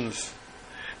intentions,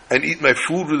 and eat my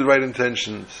food with the right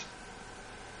intentions,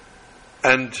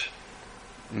 and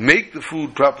make the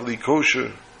food properly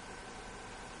kosher?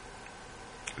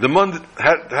 The man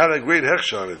had a great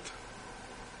hechsher on it.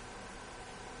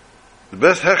 The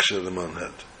best hechsher the man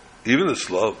had, even the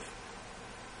Slav.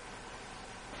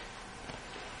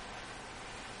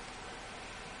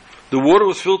 The water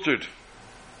was filtered.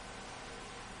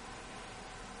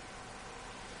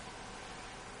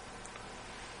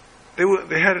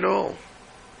 They had it all.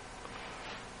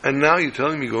 And now you're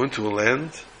telling me go into a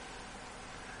land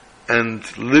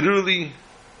and literally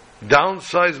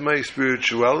downsize my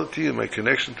spirituality and my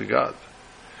connection to God.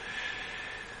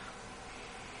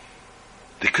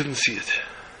 They couldn't see it.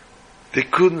 They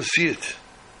couldn't see it.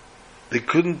 They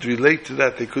couldn't relate to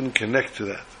that. They couldn't connect to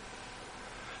that.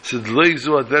 Said,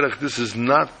 this is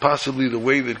not possibly the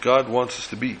way that God wants us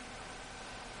to be.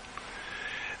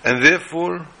 And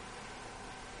therefore,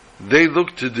 they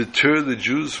looked to deter the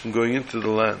Jews from going into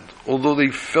the land. Although they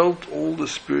felt all the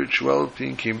spirituality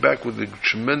and came back with a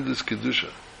tremendous Kedusha,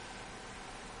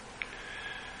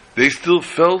 they still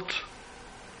felt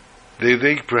they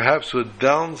perhaps were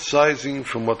downsizing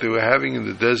from what they were having in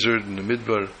the desert, in the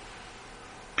Midbar,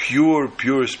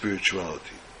 pure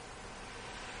spirituality.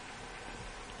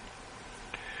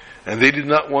 And they did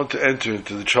not want to enter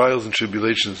into the trials and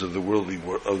tribulations of the world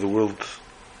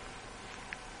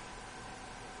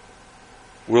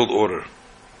order.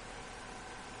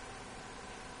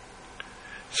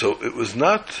 So it was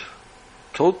not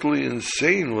totally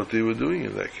insane what they were doing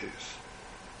in that case.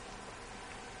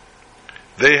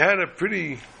 They had a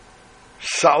pretty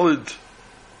solid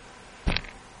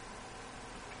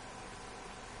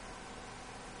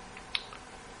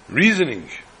reasoning.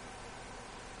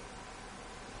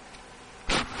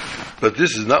 But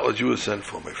this is not what you were sent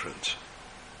for, my friends.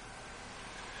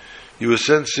 You were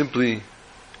sent simply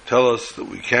tell us that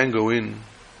we can go in.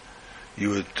 You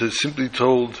were simply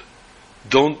told,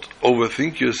 don't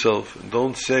overthink yourself, and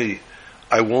don't say,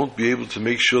 I won't be able to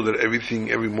make sure that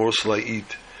every morsel I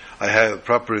eat, I have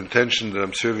proper intention that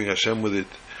I'm serving Hashem with it.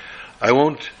 I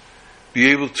won't be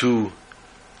able to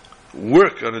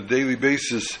work on a daily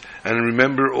basis and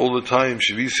remember all the time,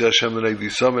 Shavisi Hashem L'negdi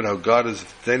Summit, how God is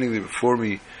standing there before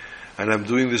me, and I'm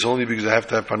doing this only because I have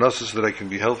to have parnasa so that I can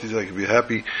be healthy, so that I can be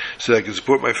happy, so that I can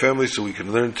support my family, so we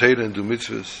can learn Torah and do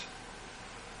mitzvahs.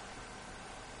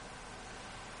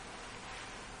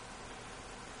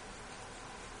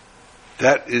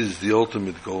 That is the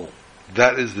ultimate goal.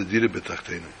 That is the dira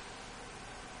b'tachteinu.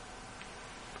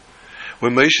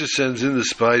 When Moshe sends in the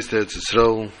spies to Eretz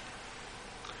Yisroel,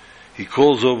 he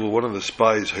calls over one of the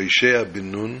spies, Hoshea bin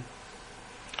Nun,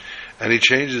 and he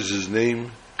changes his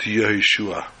name to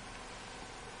Yehosua,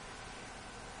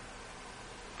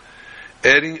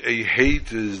 adding a hey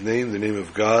to his name, the name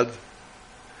of God,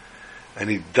 and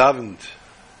he davened,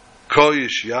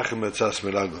 Koyish Yachem Etzas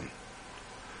Meraglim.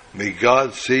 May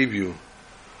God save you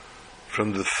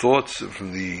from the thoughts,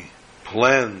 from the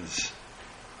plans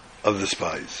of the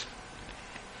spies.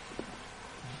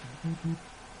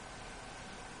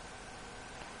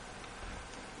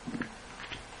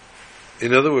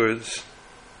 In other words,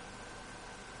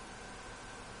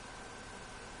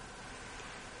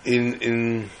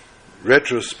 in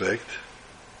retrospect,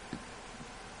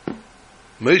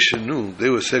 Moshe knew they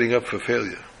were setting up for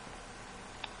failure.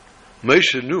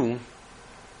 Moshe knew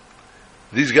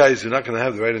these guys are not going to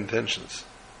have the right intentions.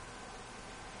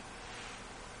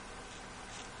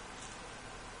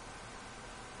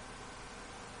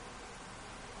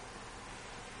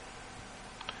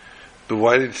 But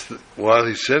whilst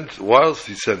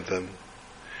he sent them,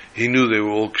 he knew they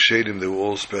were all kshedim, they were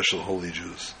all special holy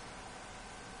Jews.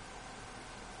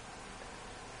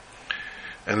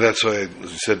 And that's why, as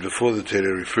we said before, the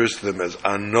Torah refers to them as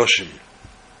anoshim.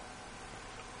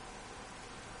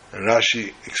 And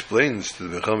Rashi explains to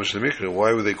the Bechamash Mikra,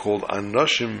 why were they called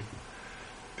anoshim?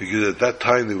 Because at that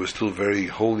time they were still very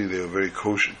holy, they were very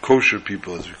kosher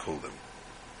people, as we call them.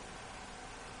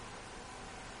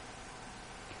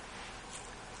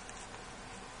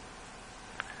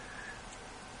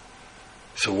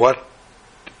 So what,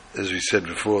 as we said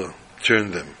before,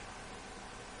 turned them?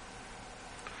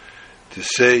 To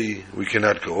say we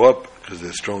cannot go up because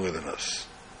they're stronger than us.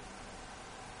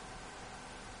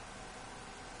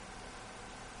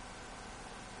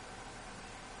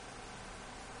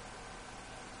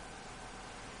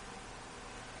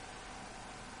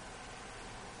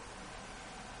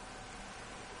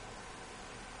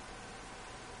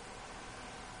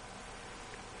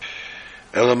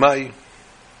 Elamai,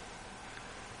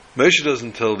 Moshe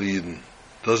doesn't tell the Yidden,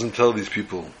 doesn't tell these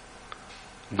people,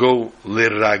 go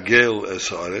leragel es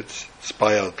haaretz,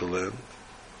 spy out the land.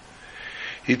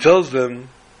 He tells them,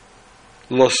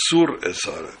 lasur es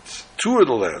haaretz, tour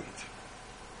the land.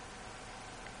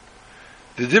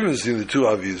 The difference between the two,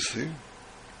 obviously,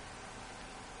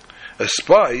 a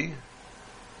spy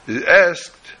is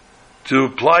asked to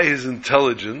apply his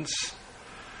intelligence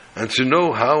and to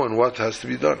know how and what has to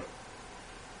be done.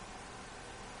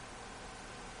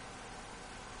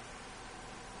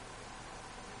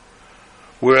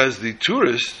 Whereas the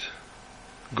tourist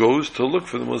goes to look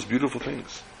for the most beautiful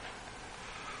things,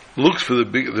 looks for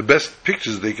the best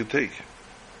pictures they could take.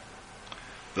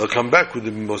 They'll come back with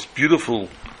the most beautiful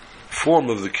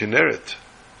form of the Kinneret.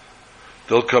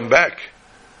 They'll come back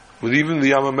with even the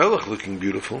Yam HaMelech looking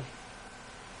beautiful.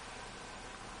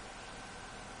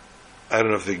 I don't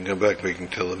know if they can come back making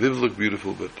Tel Aviv look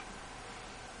beautiful, but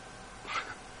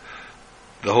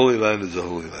the Holy Land is the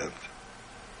Holy Land.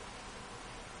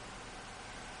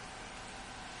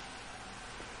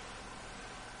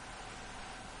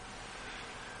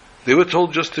 They were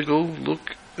told just to go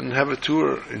look and have a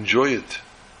tour, enjoy it.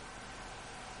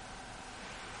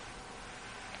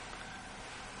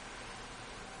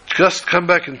 Just come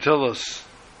back and tell us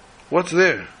what's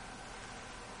there.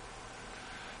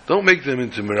 Don't make them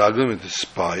into miraglim, into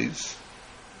spies.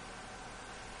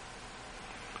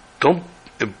 Don't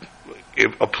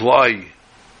apply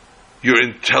your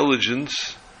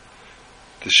intelligence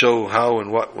to show how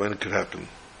and what, when it could happen,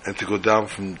 and to go down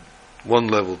from one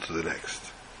level to the next.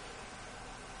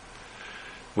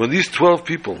 When these 12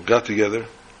 people got together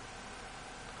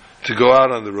to go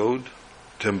out on the road,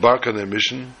 to embark on their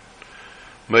mission,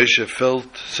 Moshe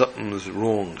felt something was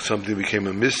wrong, something became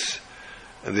amiss,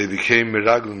 and they became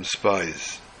miraglim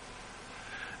spies.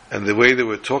 And the way they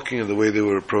were talking and the way they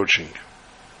were approaching.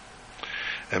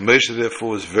 And Moshe therefore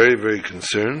was very, very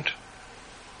concerned,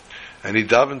 and he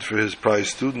davened for his prize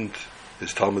student,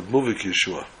 his Talmud Muvik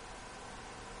Yeshua,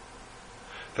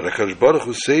 that HaKadosh Baruch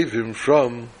Hu save him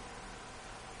from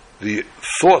the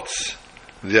thoughts,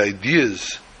 the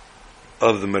ideas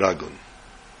of the Meraglim.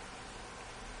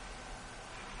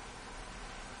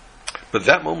 But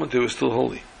that moment they were still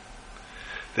holy.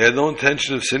 They had no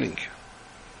intention of sinning.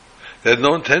 They had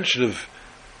no intention of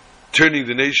turning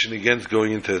the nation against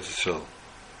going into Eretz Yisroel.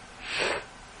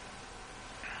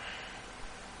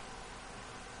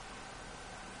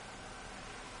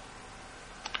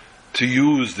 to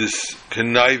use this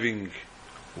conniving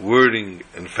wording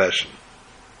and fashion.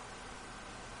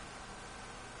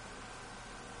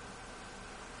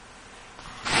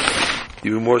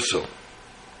 Even more so,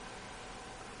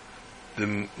 the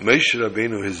Moshe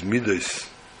Rabbeinu, his midas,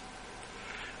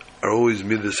 are always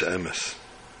midas emes.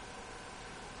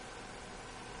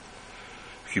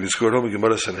 You can score home a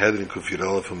Gemara Sanhedrin Kufir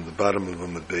Aleph from the bottom of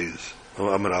Amud Beis,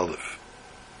 Amud Aleph.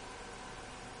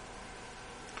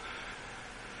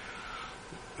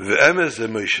 The emes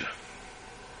and Moshe.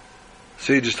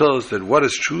 Sages tell us that what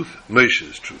is truth? Moshe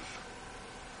is truth.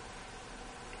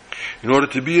 In order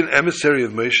to be an emissary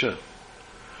of Moshe,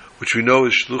 which we know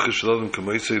is Shluchah Shalom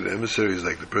Kamaisei, the emissary is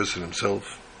like the person himself.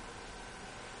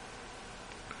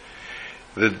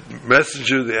 The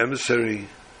messenger, the emissary,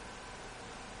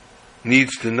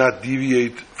 needs to not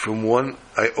deviate from one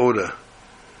iota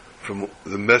from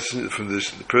the messenger, from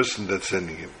the person that's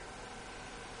sending him.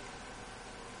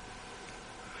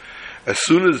 As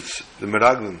soon as the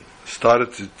Meraglim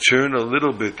started to turn a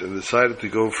little bit and decided to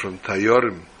go from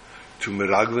Tayorim to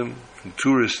Meraglim, from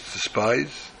tourists to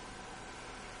spies,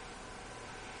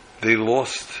 they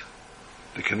lost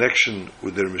the connection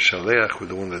with their Mishaleach, with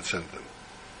the one that sent them.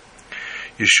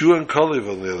 Yehosua and Calev,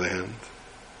 on the other hand,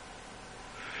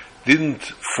 didn't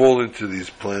fall into these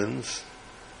plans.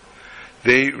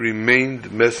 They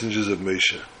remained messengers of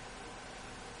Moshe,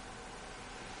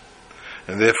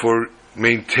 and therefore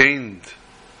maintained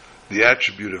the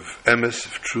attribute of emes,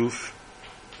 of truth,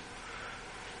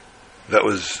 that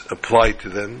was applied to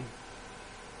them.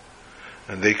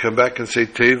 And they come back and say,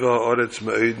 Teva Oretz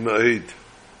Ma'id Ma'id.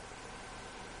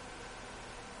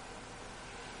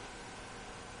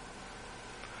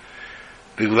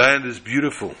 The land is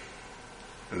beautiful,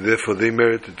 and therefore they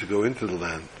merited to go into the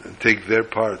land and take their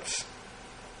parts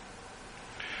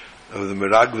of the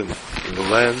Meraglim in the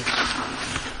land,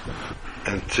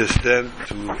 and to stand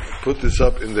to put this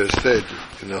up in their stead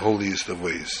in the holiest of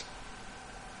ways.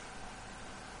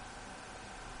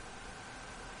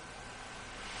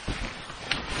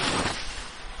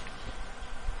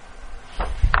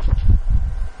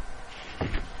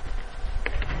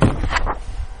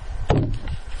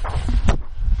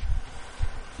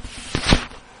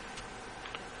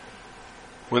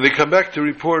 When they come back to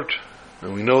report,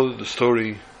 and we know the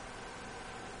story,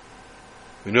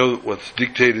 we know what's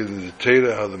dictated in the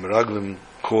Torah, how the Meraglim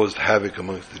caused havoc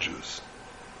amongst the Jews.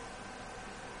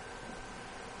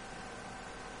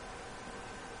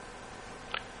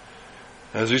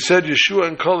 As we said, Yehosua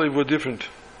and Calev were different.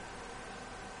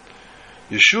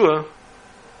 Yehosua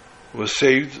was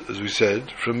saved, as we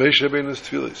said, from Moshe Rabbeinu's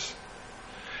tefillos,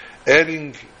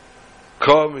 adding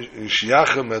Kam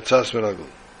Shiachim Atzas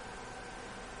Meraglim.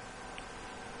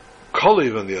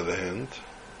 Calev, on the other hand,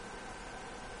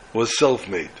 was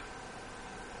self-made.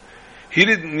 He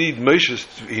didn't need Moshe's,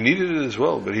 he needed it as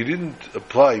well, but he didn't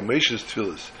apply Moshe's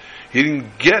tefillos. He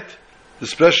didn't get the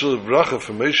special bracha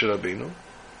from Moshe Rabbeinu,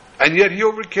 and yet he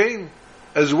overcame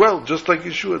as well, just like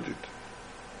Yehosua did.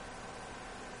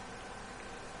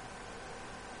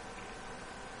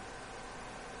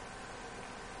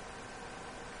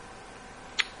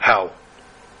 How?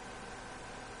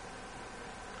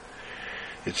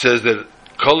 It says that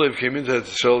Calev came into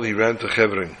Eretz Yisroel, he ran to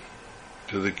Hebron,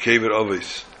 to the cave at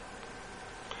Ovis,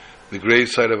 the grave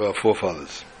site of our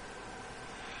forefathers.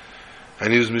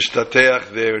 And he was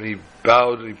mishtateach there, and he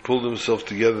bowed, and he pulled himself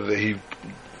together there, he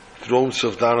threw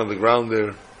himself down on the ground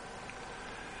there,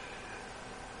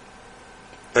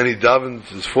 and he davened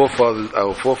his forefathers,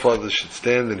 our forefathers should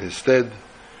stand in his stead,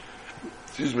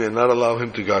 and not allow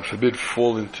him to, God forbid,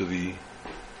 fall into the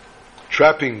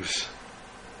trappings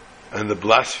and the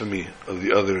blasphemy of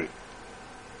the other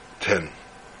 10.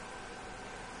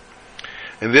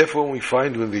 And therefore we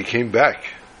find when they came back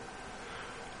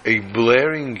a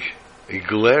glaring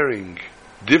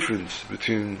difference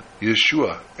between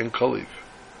Yehosua and Calev.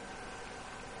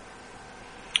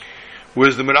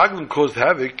 Whereas the Meraglim caused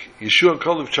havoc, Yehosua and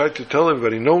Calev tried to tell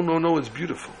everybody, no, it's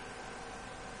beautiful.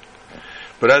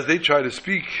 But as they try to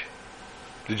speak,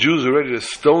 the Jews are ready to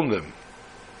stone them.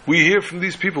 We hear from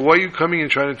these people, why are you coming and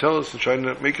trying to tell us and trying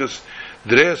to make us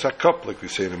dreas hakap, like we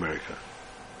say in America?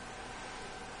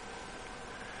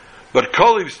 But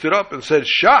Calev stood up and said,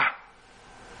 Shah!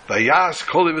 Vayas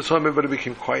Calev Yisrael, everybody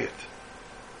became quiet.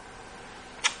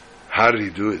 How did he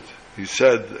do it? He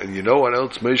said, and you know what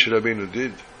else Moshe Rabbeinu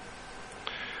did?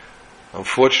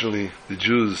 Unfortunately, the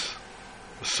Jews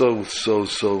were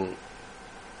so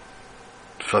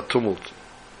fatumult.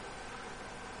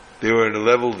 They were at a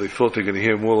level they thought they were going to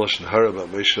hear more Lashon Hara about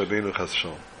Moshe Rabbeinu Chas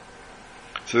Shalom.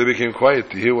 So they became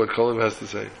quiet to hear what Calev has to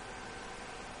say.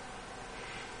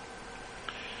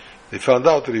 They found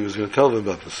out that he was going to tell them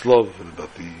about the slov and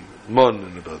about the mun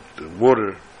and about the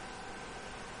water.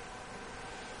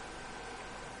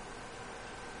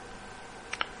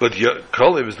 But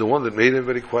Calev is the one that made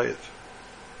everybody quiet.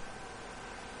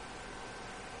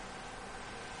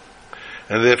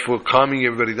 And therefore calming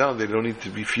everybody down. They don't need to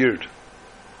be feared.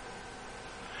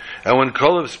 And when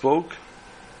Calev spoke,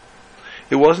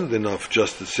 it wasn't enough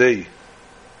just to say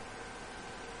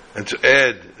and to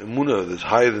add emunah that's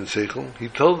higher than seichel. He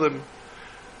told them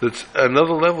that's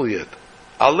another level yet.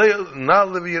 Let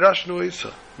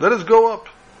us go up.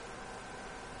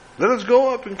 Let us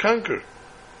go up and conquer.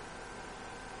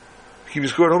 He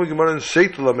was going home Gemara and say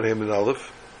to Lamed in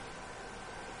Aleph,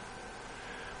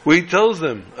 where he tells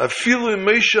them, "Afilu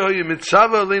Meisha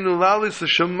mitzava aleinu lalis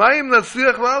l'shamayim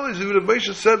natzliach lalis." If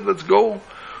Meisha said, "Let's go,"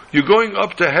 you're going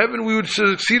up to heaven, we would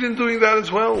succeed in doing that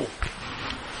as well.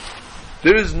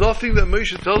 There is nothing that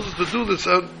Meisha tells us to do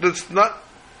that's not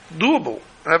doable.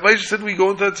 And Meisha said, "We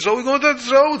go into Eretz Yisroel. We go into Eretz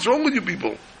Yisroel. What's wrong with you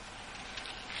people?"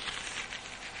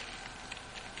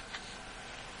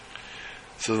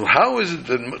 So how is it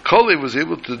that Calev was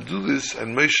able to do this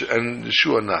and Meisha and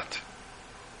Yeshua not?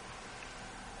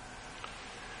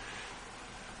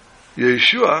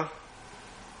 Yeshua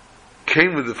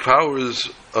came with the powers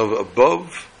of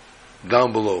above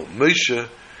down below. Meisha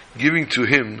giving to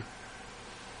him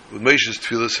with Meisha's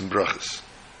tefillas and brachas.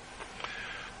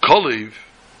 Calev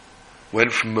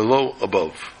went from below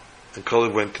above, and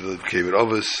Calev went to the cave of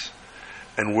Avos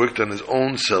and worked on his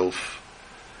own self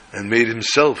and made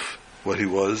himself what he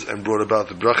was and brought about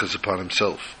the brachas upon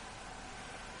himself.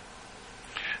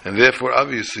 And therefore,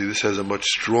 obviously, this has a much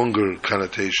stronger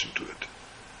connotation to it.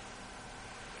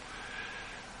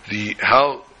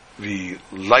 How the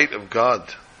light of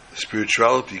God,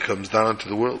 spirituality, comes down into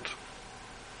the world,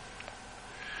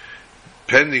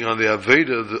 depending on the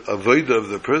avodah of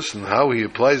the person, how he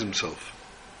applies himself.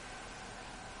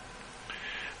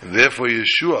 And therefore,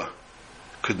 Yeshua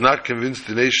could not convince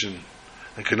the nation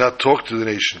and could not talk to the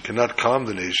nation, could not calm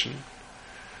the nation,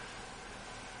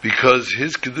 because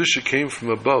his kedusha came from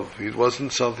above. It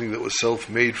wasn't something that was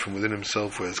self-made from within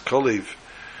himself, whereas Calev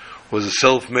was a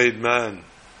self-made man.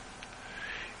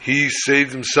 He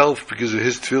saved himself because of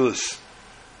his tefillas,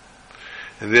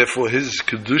 and therefore his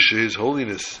kedusha, his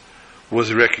holiness,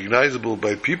 was recognizable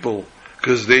by people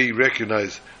because they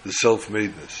recognize the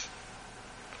self-madeness.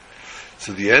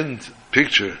 So the end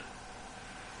picture,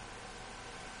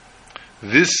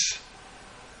 this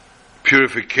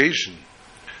purification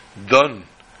done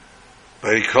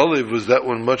by Calev was that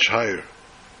one much higher.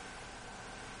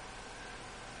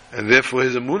 And therefore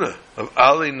his emunah of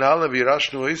Ali Nala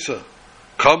Virashnu Isa,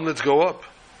 come, let's go up.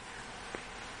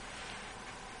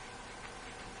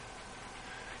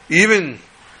 Even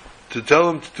to tell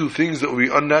him to do things that would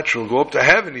be unnatural, go up to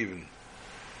heaven even.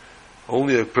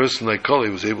 Only a person like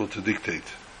Calev was able to dictate.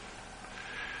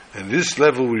 And this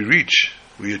level we reach,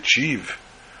 we achieve,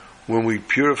 when we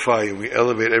purify and we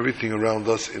elevate everything around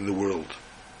us in the world.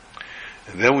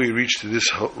 And then we reach to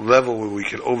this level where we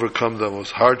can overcome the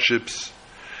most hardships,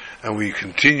 and we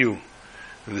continue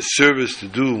in the service to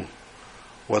do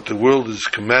what the world is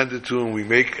commanded to, and we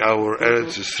make our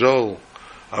Eretz Yisroel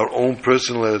our own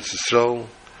personal Eretz Yisroel,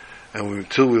 and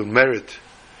until we merit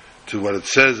to what it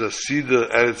says, Asida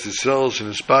Eretz Yisroel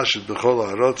shenispashet b'chol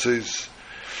ha'arotzes.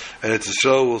 Eretz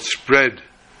Yisroel will spread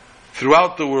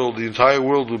throughout the world. The entire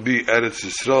world will be Eretz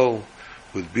Yisroel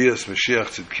with Bias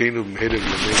Mashiach Tzidkenu b'meidav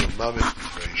yameinu mamet.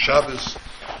 Shabbos.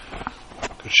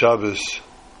 Good Shabbos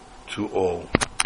to all.